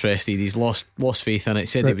 Just not interested. He's lost faith in it.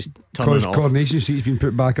 Said he was turning it off. Coronation seat's been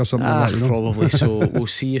put back or something like that, you know? Probably. So we'll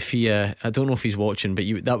see if he I don't know if he's watching, but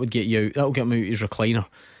that would get you out. That'll get him out of his recliner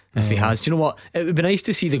if he has. Do you know what? It would be nice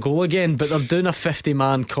to see the goal again, but they're doing a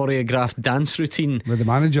 50-man choreographed dance routine with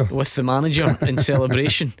the manager in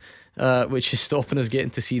celebration, which is stopping us getting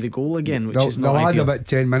to see the goal again, which is not ideal. They'll add about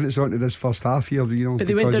 10 minutes onto this first half here, you know. But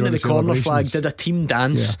they went down to the corner flag, did a team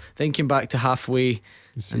dance, then came back to halfway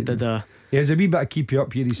and did a... He has a wee bit of keep you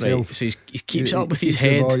up here himself. Right, so he keeps up with his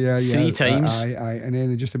head 3 times. And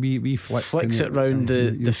then just a wee flick. Flicks it round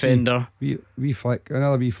the defender. Wee flick,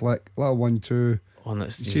 another wee flick, little 1-2.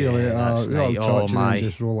 See you later. That's nice. Oh my!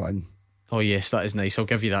 Just roll it in. Oh yes, that is nice. I'll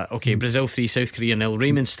give you that. Okay, Brazil 3, South Korea 0.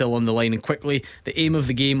 Raymond's still on the line, and quickly, the aim of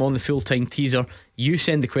the game on the full-time teaser. You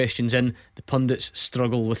send the questions in. The pundits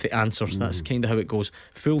struggle with the answers. That's kind of how it goes.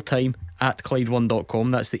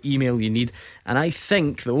 fulltime@Clyde1.com. That's the email you need. And I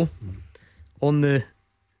think though, on the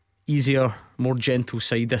easier, more gentle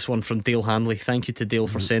side, this one from Dale Hanley. Thank you to Dale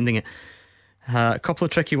for sending it. A couple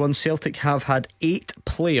of tricky ones. Celtic have had 8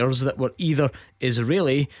 players that were either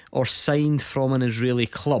Israeli or signed from an Israeli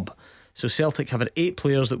club. So Celtic have had 8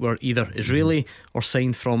 players that were either Israeli or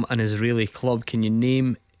signed from an Israeli club. Can you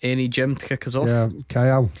name any, Jim, to kick us off? Yeah,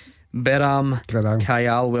 Kayal, Beram,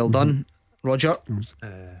 Kayal, well done. Roger,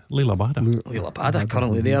 Leila Bada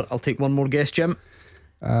currently there. I'll take one more guess, Jim.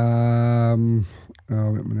 Wait a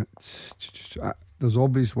minute. There's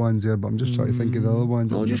obvious ones there, but I'm just trying to think of the other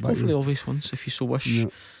ones. No, just go for the obvious ones if you so wish.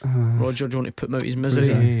 Roger, do you want to put him out his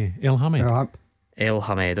misery? El Hamed.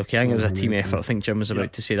 Okay, I think it was a team effort. I think Jim was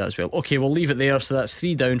about to say that as well. Okay, we'll leave it there. So that's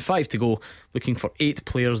 3 down, 5 to go. Looking for 8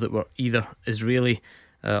 players that were either Israeli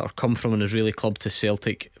or come from an Israeli club to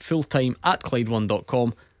Celtic.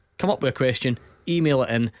 fulltime@Clyde1.com. Come up with a question, email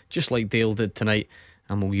it in, just like Dale did tonight,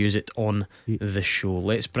 and we'll use it on the show.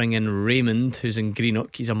 Let's bring in Raymond, who's in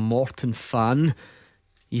Greenock. He's a Morton fan.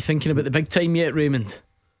 You thinking about the big time yet, Raymond?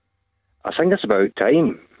 I think it's about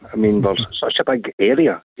time. I mean, there's such a big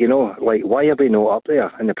area, you know, like why are we not up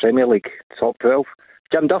there in the Premier League top 12?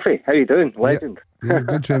 Jim Duffy, how you doing? Legend. Yeah,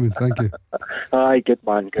 good, Raymond, thank you. Aye, good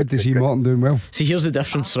man. Good to see Morton doing well. See, here's the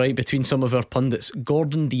difference, right, between some of our pundits.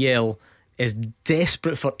 Gordon Dalziel is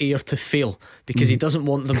desperate for Ayr to fail because he doesn't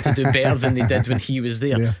want them to do better than they did when he was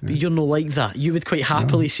there. But you're not like that. You would quite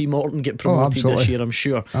happily see Morton get promoted this year, I'm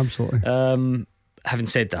sure. Absolutely. Having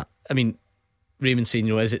said that, I mean, Raymond saying,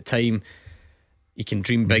 is it time? You can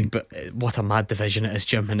dream big, but what a mad division it is,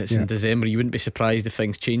 Jim, and it's in December. You wouldn't be surprised if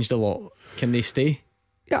things changed a lot. Can they stay?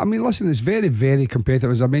 Yeah, I mean, listen, it's very, very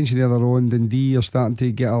competitive. As I mentioned earlier on, Dundee are starting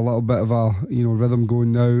to get a little bit of a rhythm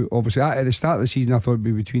going now. Obviously, at the start of the season, I thought it'd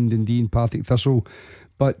be between Dundee and Partick Thistle,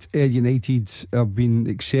 but Ayr United have been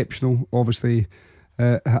exceptional. Obviously,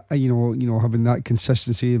 having that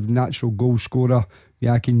consistency of natural goal scorer,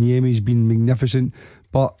 Yaki Niemi's been magnificent.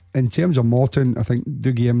 But in terms of Morton, I think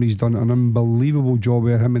Dougie Imrie's done an unbelievable job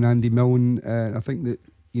with him and Andy Milne. I think that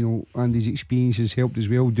Andy's experience has helped as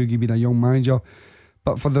well. Dougie being a young manager.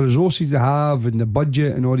 But for the resources they have and the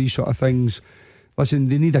budget and all these sort of things, listen,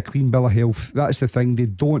 they need a clean bill of health. That's the thing. They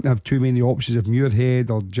don't have too many options. If Muirhead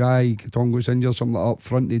or Jai Katongo's injured, something like that up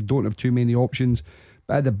front, they don't have too many options.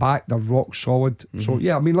 But at the back, they're rock solid. So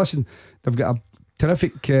yeah, I mean, listen, they've got a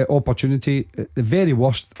terrific opportunity. At the very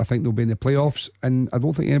worst, I think they'll be in the playoffs, and I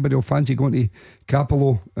don't think anybody will fancy going to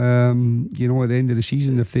Capello at the end of the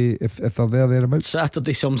season if they're thereabouts.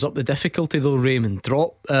 Saturday sums up the difficulty though, Raymond.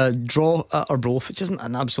 Draw at Arbroath, which isn't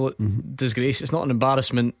an absolute disgrace. It's not an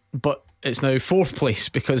embarrassment, but it's now fourth place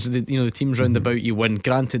because the teams round about you win.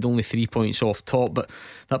 Granted, only 3 points off top, but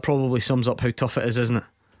that probably sums up how tough it is, isn't it?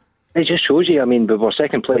 It just shows you. I mean, we were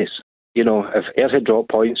second place. If Ayr had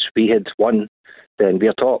dropped points, we had won, then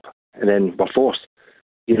we're top, and then we're fourth.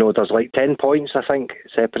 There's like 10 points, I think,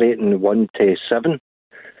 separating 1 to 7.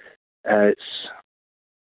 It's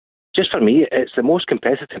just, for me, it's the most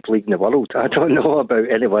competitive league in the world. I don't know about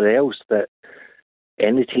anywhere else that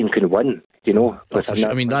any team can win.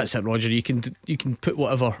 I mean, that's it, Roger. You can put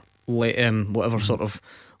whatever sort of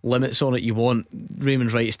limits on it you want.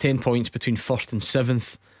 Raymond's right. It's 10 points between first and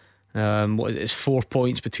seventh. It's 4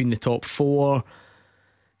 points between the top four.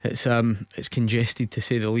 It's congested, to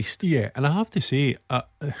say the least. Yeah, and I have to say,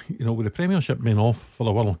 with the Premiership being off for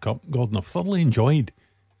the World Cup, Gordon, I've thoroughly enjoyed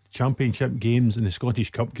Championship games and the Scottish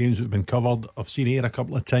Cup games that have been covered. I've seen Ayr a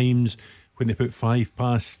couple of times when they put 5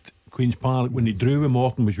 past Queen's Park, when they drew with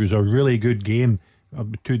Morton, which was a really good game.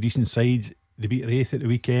 Two decent sides. They beat Wraith at the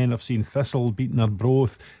weekend. I've seen Thistle beating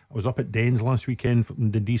Arbroath. I was up at Dens last weekend when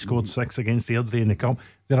Dundee scored 6 against Airdrie in the Cup.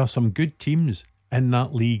 There are some good teams in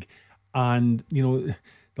that league, and the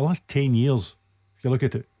last 10 years, if you look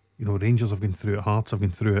at it, Rangers have gone through it, Hearts have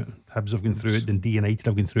gone through it, Hibs have gone through it, Dundee United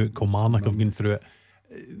have gone through it, Kilmarnock have gone through it.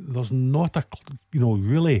 There's not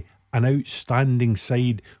really an outstanding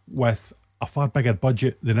side with a far bigger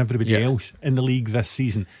budget than everybody else in the league this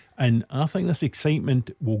season. And I think this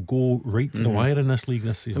excitement will go right to the wire in this league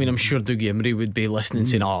this season. I mean, I'm sure Dougie Imrie would be listening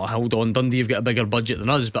saying, hold on, Dundee have got a bigger budget than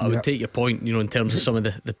us. But I would take your point, in terms of some of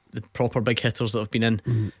the proper big hitters that have been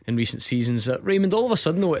in recent seasons. Raymond, all of a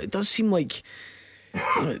sudden though, it does seem like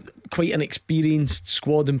quite an experienced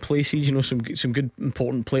squad in places. Some good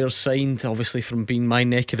important players signed, obviously from being my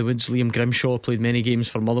neck of the woods. Liam Grimshaw played many games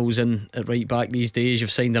for Motherwell's in at right back these days.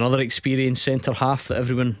 You've signed another experienced centre half that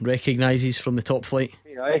everyone recognises from the top flight.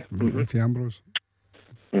 Aye. Effie Ambrose.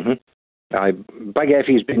 Aye, Big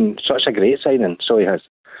Effie's been such a great signing, so he has.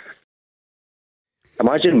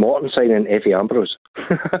 Imagine Morton signing Effie Ambrose.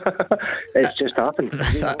 It's just happened.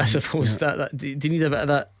 I suppose that do you need a bit of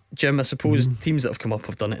that, Jim? I suppose teams that have come up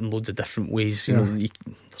have done it in loads of different ways.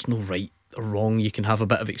 There's no right or wrong. You can have a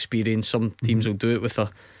bit of experience. Some teams will do it with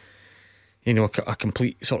a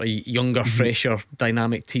complete sort of younger, fresher,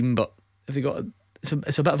 dynamic team. But if they got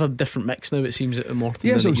it's a bit of a different mix now, it seems, at Morton.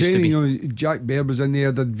 Yes, than I'm it used to saying, be. Jack Baird was in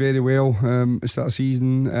there, did very well at the start of the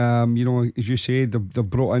season. As you said, they've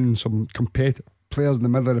brought in some competitive players in the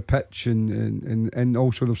middle of the pitch, and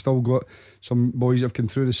also they've still got some boys that have come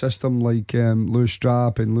through the system like Lewis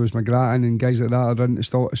Strapp and Lewis McGrattan and guys like that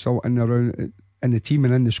are still in around in the team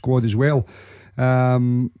and in the squad as well.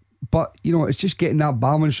 But it's just getting that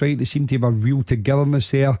balance right. They seem to have a real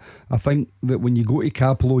togetherness there. I think that when you go to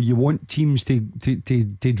Capello, you want teams to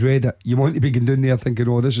dread it. You want to be going down there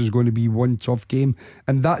thinking, this is going to be one tough game,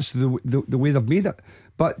 and that's the way they've made it.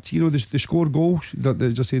 But they score goals.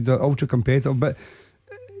 As I say, they're ultra competitive. But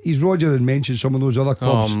Roger had mentioned some of those other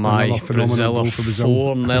clubs. Oh my, Brazil are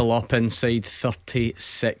 4-0 up inside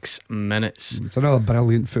 36 minutes. It's another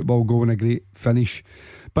brilliant football goal and a great finish.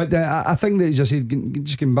 But I think that, as I said,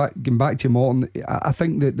 just getting back to Morton, I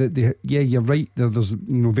think that you're right. There's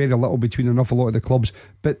very little between an awful lot of the clubs.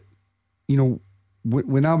 But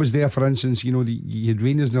when I was there, for instance, you had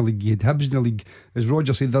Rangers in the league, you had Hibs in the league. As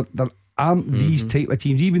Roger said, they're aren't these type of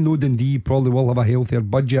teams, even though Dundee probably will have a healthier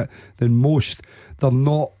budget than most, they're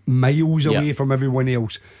not miles away from everyone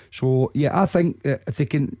else. So yeah, I think if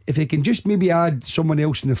they can just maybe add someone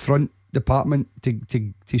else in the front department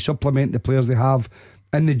to supplement the players they have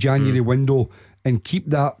in the January window, and keep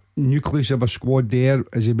that nucleus of a squad there,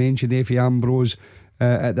 as you mentioned, Efe Ambrose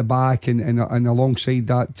at the back, and alongside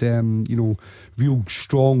that real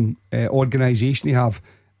strong organisation they have.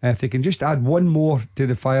 If they can just add one more to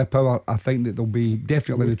the firepower, I think that they'll be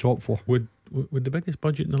definitely in the top four. Would the biggest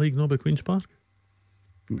budget in the league not be Queen's Park?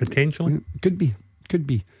 Potentially, could be.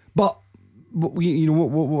 But we, what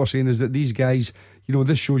we're saying is that these guys,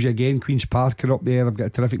 this shows you again. Queen's Park are up there. They've got a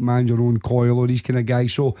terrific manager, Owen Coyle, or these kind of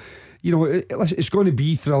guys. So it's going to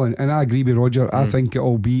be thrilling. And I agree with Roger. I think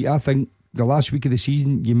it'll be. I think the last week of the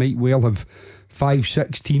season, you might well have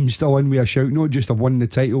 5-6 teams still in with a shout, not just have won the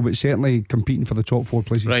title, but certainly competing for the top 4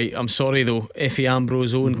 places. Right, I'm sorry though, Efe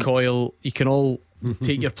Ambrose, Owen Coyle, you can all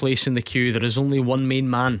take your place in the queue. There is only one main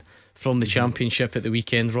man from the Championship at the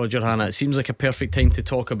weekend, Roger Hannah. It seems like a perfect time to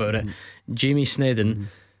talk about it. Jamie Sneddon,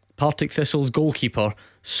 Partick Thistle's goalkeeper,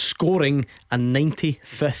 scoring a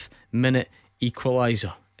 95th minute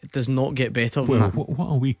equaliser. It does not get better than that. What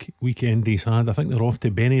a weekend he's had. I think they're off to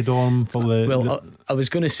Benidorm for the. I was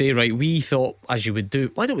going to say, right, we thought, as you would do,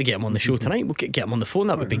 why don't we get him on the show tonight? We'll get him on the phone.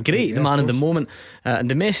 That would be great. The man in the moment. And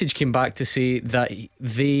the message came back to say that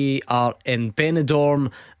they are in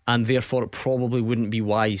Benidorm, and therefore it probably wouldn't be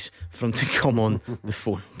wise for him to come on the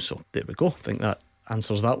phone. So there we go. I think that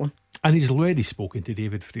answers that one. And he's already spoken to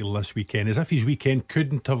David Friel this weekend, as if his weekend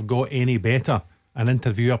couldn't have got any better. An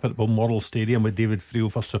interview up at Balmoral Stadium with David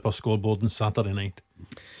Friel for Super Scoreboard on Saturday night.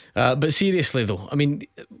 But seriously though, I mean,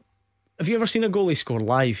 have you ever seen a goalie score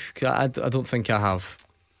live? I don't think I have.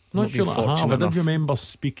 Not sure that I have. I did remember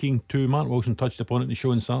speaking to Mark Wilson, touched upon it in the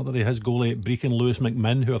show on Saturday, his goalie at Brecon, Lewis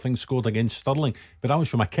McMinn, who I think scored against Stirling, but that was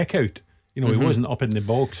from a kick out. He wasn't up in the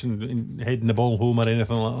box and heading the ball home or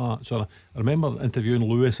anything like that. So I remember interviewing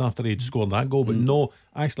Lewis after he'd scored that goal, but no,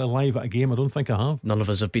 actually live at a game, I don't think I have. None of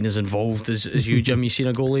us have been as involved as you, Jim. You seen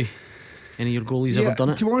a goalie? Any of your goalies ever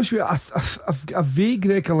done it? To be honest with you, I've got a vague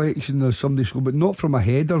recollection of somebody scored, but not from a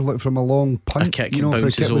header, like from a long punt. A kick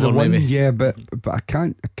bounces over, maybe. Yeah, but I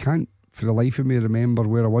can't for the life of me remember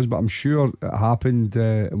where I was, but I'm sure it happened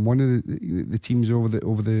in one of the teams over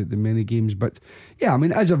the many games. But yeah, I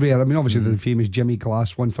mean, as a rare, I mean, obviously the famous Jimmy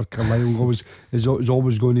Glass one for Carlisle is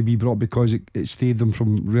always going to be brought because it saved them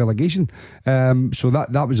from relegation. So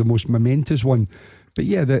that was the most momentous one. But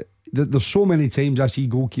yeah, there's so many times I see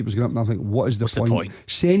goalkeepers going up and I think, what's the point?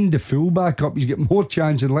 Send the fullback up, he's got more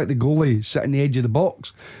chance than let the goalie sit in the edge of the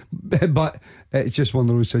box. But it's just one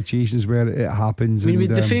of those situations where it happens. I mean,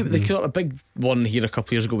 the big one here a couple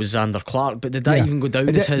of years ago was Xander Clark, but did that even go down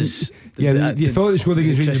as his? You thought it scored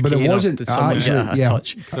against Rangers, but it wasn't. Did someone get a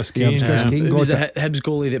touch? Chris Kane. It was the Hibs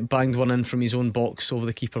goalie that banged one in from his own box over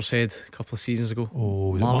the keeper's head a couple of seasons ago.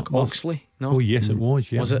 Mark Oxley? No? Oh yes, it was.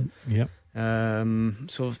 Yeah. Was it? Yeah.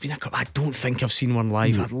 So I've been I don't think I've seen one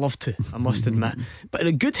live. I'd love to, I must admit. But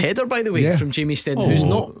a good header, by the way, from Jamie Sneddon,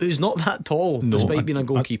 who's not that tall, despite being a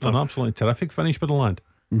goalkeeper. An absolutely terrific finish by the lad.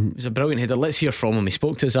 It was a brilliant header. Let's hear from him. He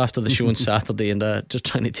spoke to us after the show on Saturday, and just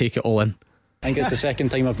trying to take it all in. I think it's the second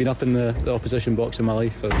time I've been up in the opposition box in my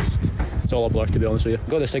life. It's all a blur, to be honest with you.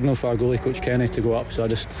 Got the signal for our goalie, Coach Kenny, to go up, so I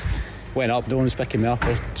just went up. No one was picking me up.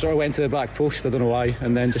 I sort of went to the back post, I don't know why,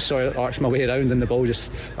 and then just sort of arched my way around, and the ball I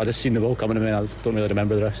just seen the ball coming to me, and I don't really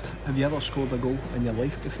remember the rest. Have you ever scored a goal in your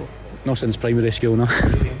life before? Not since primary school, no.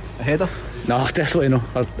 A header? No, definitely no.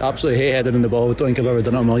 I absolutely hate heading in the ball. I don't think I've ever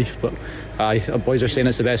done it in my life, but boys are saying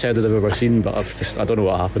it's the best header they've ever seen, but I don't know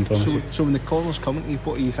what happened. So when the corner's coming to you,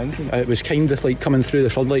 what are you thinking? It was kind of like coming through the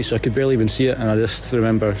floodlights, so I could barely even see it, and I just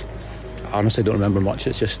remember, I honestly don't remember much.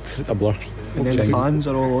 It's just a blur. And then the fans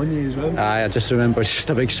are all on you as well. I just remember just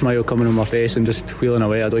a big smile coming on my face and just wheeling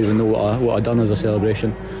away. I don't even know what I'd done as a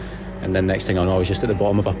celebration. And then next thing I know, I was just at the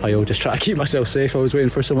bottom of a pile, just trying to keep myself safe. I was waiting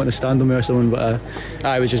for someone to stand on me or someone, but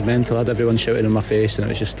it was just mental. I had everyone shouting in my face, and it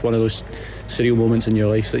was just one of those surreal moments in your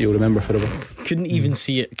life that you'll remember forever. Couldn't even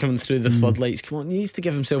see it coming through the floodlights. Come on, he needs to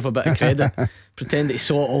give himself a bit of credit. Pretend that he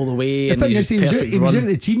saw it all the way. And he was out of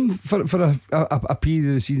the team for a period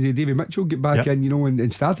of the season. David Mitchell get back in,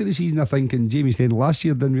 and started the season, I think, and Jamie Sneddon last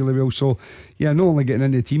year done really well. So yeah, not only getting in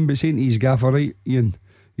the team, but saying to his gaffer, right, Ian,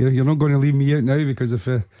 you're not going to leave me out now, because if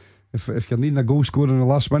you're needing a goal scorer in the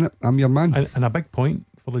last minute, I'm your man. And a big point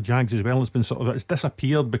for the Jags as well. It's been it's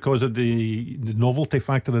disappeared because of the novelty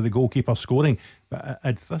factor of the goalkeeper scoring. But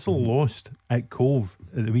had Thistle lost at Cove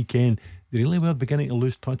at the weekend, they really were beginning to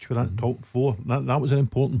lose touch with that top four. That was an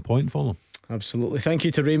important point for them. Absolutely. Thank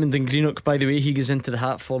you to Raymond in Greenock. By the way, he goes into the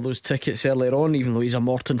hat for those tickets earlier on. Even though he's a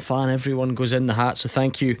Morton fan, everyone goes in the hat. So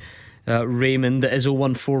thank you, Raymond. It is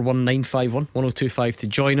 01419511025 to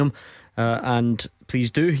join him. And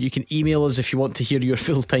please do. You can email us if you want to hear your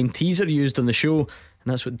full-time teaser used on the show.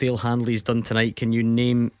 And that's what Dale Handley's done tonight. Can you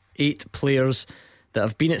name 8 players that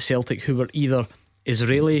have been at Celtic who were either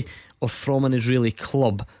Israeli or from an Israeli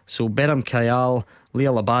club? So Beram Kayal,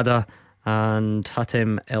 Leah Labada and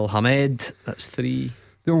Hatem El Hamed. That's 3.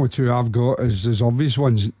 The only 2 I've got is obvious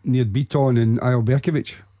ones, Nir Beaton and Ayel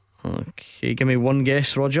Berkovic. Okay, give me one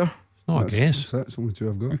guess, Roger. Not a guess. That's the only 2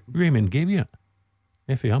 I've got. Raymond gave you it.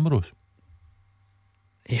 Effie Ambrose.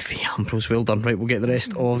 Effie Ambrose, well done. Right, we'll get the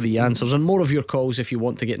rest of the answers and more of your calls if you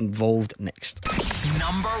want to get involved next.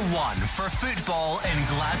 Number 1 for football in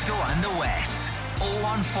Glasgow and the West.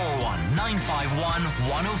 0141 951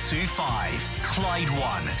 1025. Clyde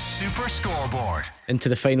One Super Scoreboard. Into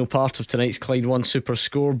the final part of tonight's Clyde One Super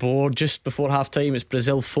Scoreboard. Just before half time, it's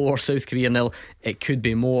Brazil 4, South Korea 0. It could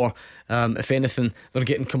be more. If anything, they're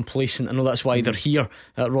getting complacent. I know that's why they're here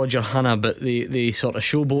at Roger Hanna, but the sort of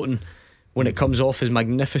showboating when it comes off is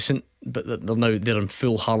magnificent. But they're in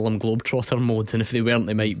full Harlem Globetrotter mode, and if they weren't,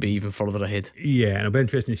 they might be even further ahead. Yeah, and it'll be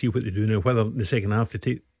interesting to see what they do now. Whether in the second half they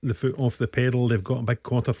take the foot off the pedal. They've got a big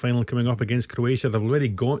quarter final coming up against Croatia. They've already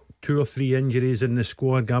got 2 or 3 injuries in the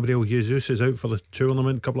squad. Gabriel Jesus is out for the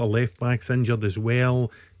tournament. A couple of left backs injured as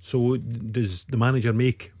well. So does the manager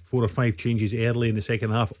make 4 or 5 changes early in the second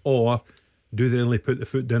half, or do they really put the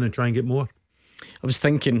foot down and try and get more? I was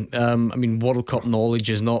thinking, World Cup knowledge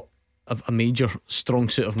is not a major strong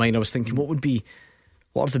suit of mine. I was thinking, what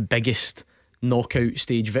are the biggest knockout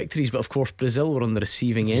stage victories? But of course Brazil were on the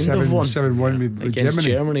receiving end of one 7-1 with against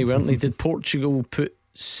Germany, weren't they? Did Portugal put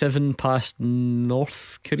 7 past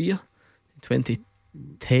North Korea in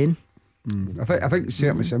 2010? I think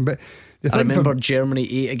certainly some. But I remember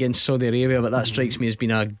Germany 8 against Saudi Arabia, but that strikes me as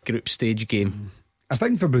being a group stage game. I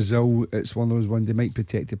think for Brazil it's one of those ones they might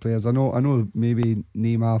protect the players. I know maybe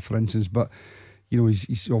Neymar for instance, but you know,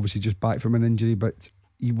 he's obviously just back from an injury. But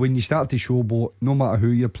when you start to showboat, no matter who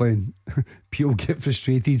you're playing, people get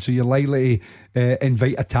frustrated. So you're likely to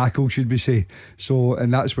invite a tackle, should we say. So,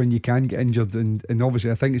 and that's when you can get injured. And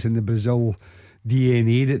obviously I think it's in the Brazil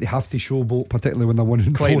DNA that they have to showboat, particularly when they're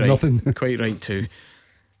winning 4-0. Quite right too.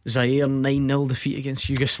 Zaire 9-0 defeat against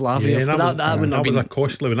Yugoslavia. Yeah, that was a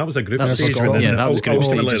costly one. That was a group stage. That was group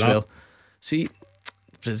stage as well. See,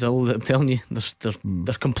 Brazil, I'm telling you,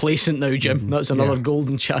 they're complacent now, Jim. That's another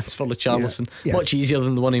golden chance for Richarlison. Much easier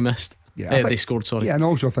than the one he missed. They scored, sorry. Yeah, and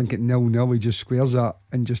also I think at 0-0 he just squares that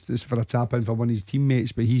and just is for a tap in for one of his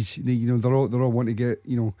teammates. But they're all wanting to get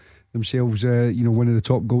themselves one of the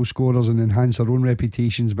top goal scorers and enhance their own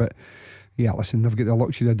reputations. But yeah, listen, they've got the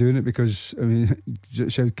luxury of doing it because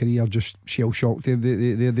South Korea are just shell shocked.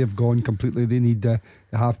 They've gone completely. They need the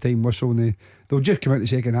half time whistle, and they'll just come out the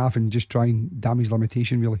second half and just try and damage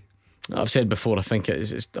limitation, really. I've said before, I think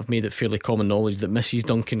I've made it fairly common knowledge that Mrs.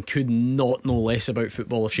 Duncan could not know less about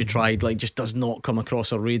football if she tried. Just does not come across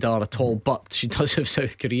her radar at all. But she does have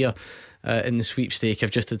South Korea in the sweepstake.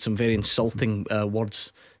 I've just had some very insulting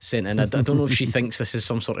words sent in. I don't know if she thinks this is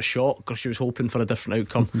some sort of shock or she was hoping for a different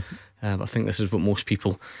outcome. But I think this is what most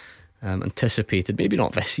people anticipated. Maybe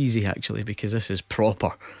not this easy actually, because this is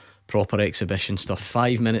proper exhibition stuff.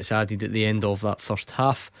 5 minutes added at the end of that first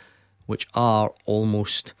half, which are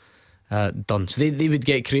almost done. So they would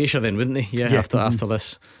get Croatia then, wouldn't they? Yeah. After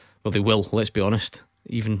this. Well, they will, let's be honest.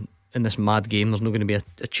 Even in this mad game, there's not going to be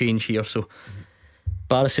a change here. So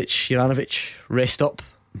Barisic, Juranovic, rest up,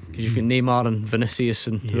 because you've got Neymar and Vinicius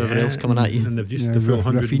and whoever else coming at you. And they've just the full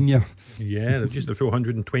 100. Rafinha. Yeah, they've just the full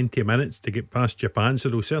 120 minutes to get past Japan. So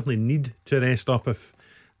they'll certainly need to rest up if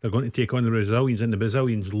they're going to take on the Brazilians. And the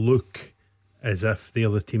Brazilians look as if they're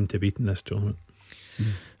the team to beat in this tournament.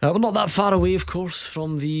 We're not that far away, of course,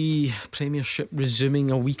 from the Premiership resuming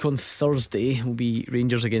a week on Thursday. Will be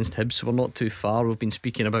Rangers against Hibs, so we're not too far. We've been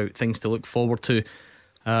speaking about things to look forward to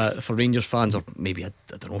for Rangers fans, or maybe I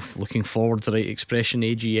don't know if looking forward's the right expression.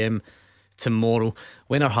 AGM tomorrow.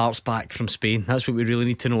 When are Hearts back from Spain? That's what we really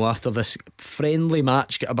need to know after this friendly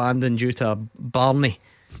match got abandoned due to Barney.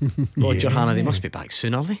 Roger Hanna, they must be back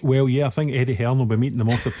soon, are they? Well, yeah, I think Eddie Hearn will be meeting them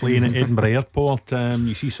off the plane at Edinburgh Airport.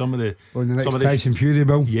 You see some of the Tyson Fury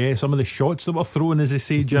bill. Yeah, some of the shots that were thrown, as they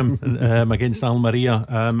say, Jim, against Almeria.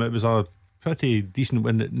 It was a pretty decent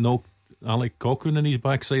win that knocked Alec Cochrane in his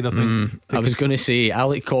backside, I think. I was going to say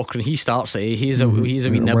Alec Cochrane, he starts it. He's a wee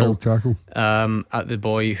nibble at the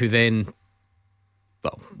boy, who then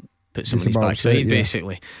puts him on his backside,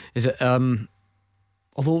 basically. Is it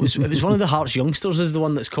although it was one of the Hearts youngsters is the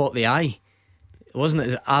one that's caught the eye. wasn't it?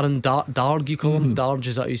 Is it Aaron Darg? You call him Darge?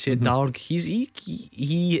 Is that how you say it? Darg.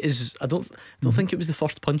 He is. I don't think it was the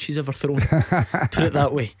first punch he's ever thrown. Put it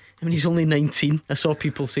that way. I mean, he's only 19. I saw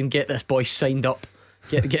people saying, "Get this boy signed up.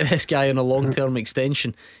 Get this guy on a long-term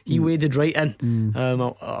extension." He waded right in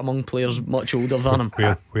among players much older than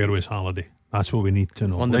him. Where was Halliday? That's what we need to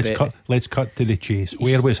know. Let's cut to the chase.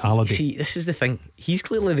 Where was Halliday? See, this is the thing. He's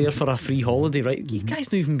clearly there for a free holiday, right? The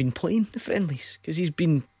guy's not even been playing the friendlies because he's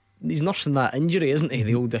nursing that injury, isn't he?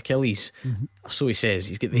 The old Achilles. So he says.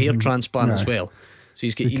 He's got the hair transplant as well. So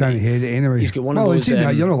he's got. You can't head it anyway. He's got one of those.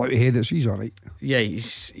 You're not allowed to head it, so he's all right. Yeah,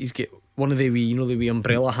 he's got one of the wee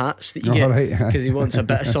umbrella hats that you get because he wants a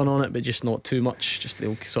bit of sun on it, but just not too much. Just the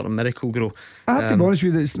old sort of miracle grow. I have to be honest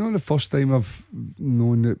with you, it's not the first time I've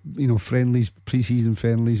known that friendlies, pre-season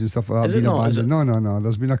friendlies and stuff like that have been abandoned. No.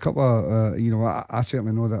 There's been a couple of I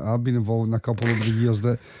certainly know that I've been involved in a couple over the years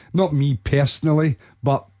that, not me personally,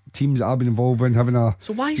 but teams that I've been involved in having a.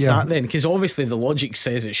 So why is that then? Because obviously the logic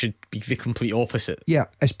says it should be the complete opposite. Yeah,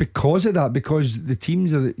 it's because of that, because the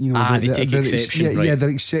teams are they take exception. Yeah, they're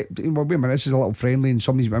accepting. Well, wait a minute, this is a little friendly, and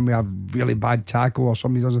somebody's when we have really bad tackle or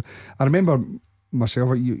somebody doesn't. I remember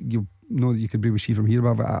myself. You know that you could maybe see from here,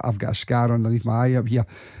 but I've got a scar underneath my eye up here,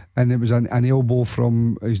 and it was an elbow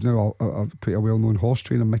from. He's now quite a well-known horse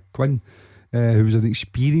trainer, Mick Quinn. Who was an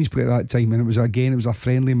experienced player at that time, and it was a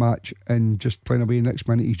friendly match, and just playing away next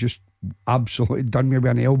minute he's just absolutely done me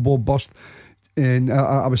with an elbow burst, and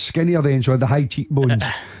I was skinnier then, so I had the high cheekbones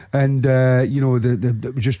and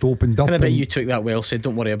it was just opened up. And I bet you took that well, said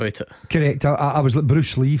don't worry about it. Correct. I was like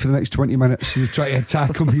Bruce Lee for the next 20 minutes trying to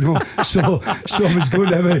attack him, so I was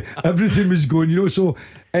going everything was going, so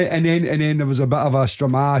and then there was a bit of a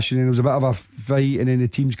stramash, and then there was a bit of a fight, and then the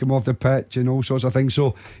teams come off the pitch and all sorts of things.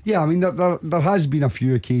 So yeah, I mean there has been a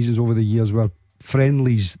few occasions over the years where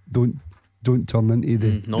friendlies don't turn into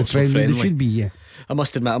the friendly they should be. Yeah, I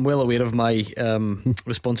must admit I'm well aware of my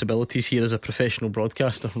responsibilities here as a professional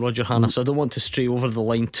broadcaster, Roger Hanna, so I don't want to stray over the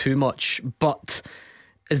line too much, but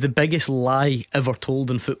is the biggest lie ever told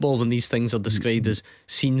in football when these things are described as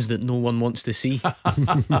scenes that no one wants to see?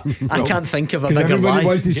 I can't think of a bigger lie.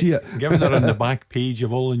 Wants to see it. Given they're on the back page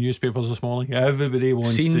of all the newspapers this morning, everybody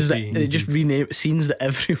wants scenes to see. They just rename scenes that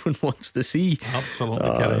everyone wants to see. Absolutely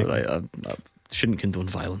correct. Right, I shouldn't condone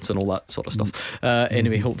violence and all that sort of stuff.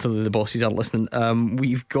 Anyway, hopefully the bosses aren't listening.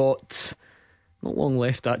 We've got not long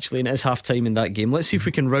left actually, and it is half time in that game. Let's see if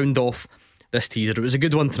we can round off this teaser. It was a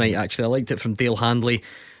good one tonight actually. I liked it from Dale Handley.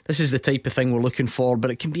 This is the type of thing we're looking for,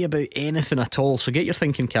 but it can be about anything at all. So get your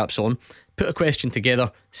thinking caps on, put a question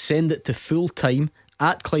together, send it to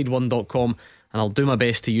fulltime@Clyde1.com, and I'll do my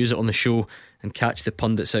best to use it on the show and catch the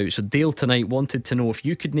pundits out. So Dale tonight wanted to know if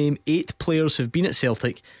you could name 8 players who've been at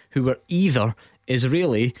Celtic who were either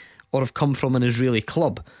Israeli or have come from an Israeli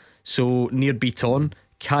club. So Nir Biton,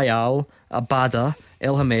 Kayal, Abada,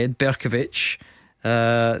 Elhamed, Berkovic.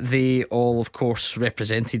 They all of course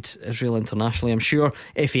represented Israel internationally. I'm sure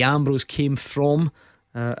Effie Ambrose came from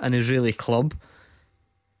an Israeli club.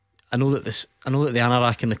 I know that the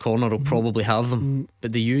Anorak in the corner will probably have them,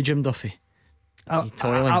 but do you, Jim Duffy?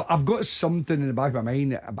 I've got something in the back of my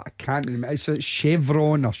mind, but I can't remember. It's like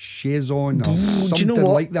Chevron or Chezon or something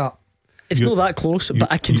like that. It's not that close, but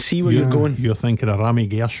I can see where you're going. You're thinking of Rami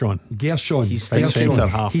Gershon. He's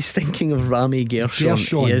thinking of Rami Gershon.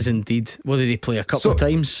 He is indeed. Well, did he play a couple of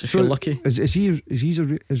times if you're lucky? Is he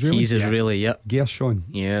Israeli? He's Israeli, yeah. Gershon.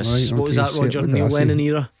 Yes. Right, what was that, Roger? Neil Lennon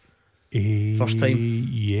era? First time?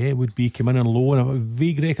 Yeah, would be coming in low, and a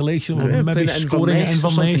vague recollection of him maybe scoring at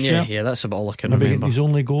Inverness. Yeah, that's about all I can remember. His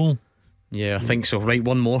only goal. Yeah, I think so. Right,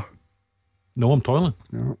 one more. No, I'm toiling.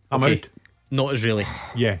 No. I'm out. Not Israeli.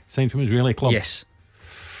 Yeah, signed from Israeli club. Yes.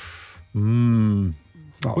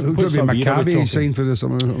 What's Maccabi signed for this?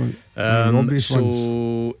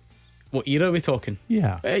 So what era are we talking?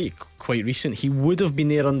 Yeah, quite recent. He would have been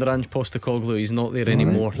there under Ange Postecoglou. He's not there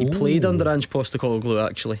anymore. He played under Ange Postecoglou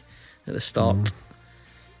actually at the start.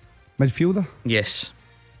 Midfielder? Yes.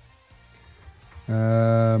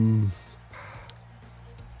 Oh,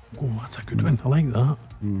 that's a good one. I like that.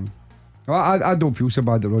 Well, I don't feel so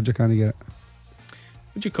bad that Roger can't get it.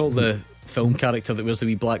 Would you call the film character that wears the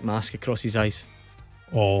wee black mask across his eyes?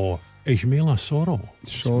 Oh, Ismaila Soro.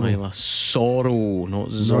 Ismaila Soro, not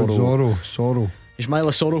Zorro. Soro.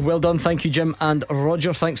 Ismaila Soro, well done. Thank you, Jim and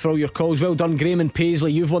Roger. Thanks for all your calls. Well done, Graham and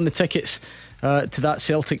Paisley. You've won the tickets to that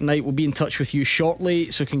Celtic night. We'll be in touch with you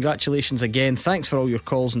shortly, so congratulations again. Thanks for all your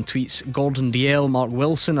calls and tweets. Gordon DL, Mark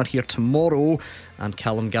Wilson are here tomorrow, and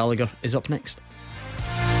Callum Gallagher is up next.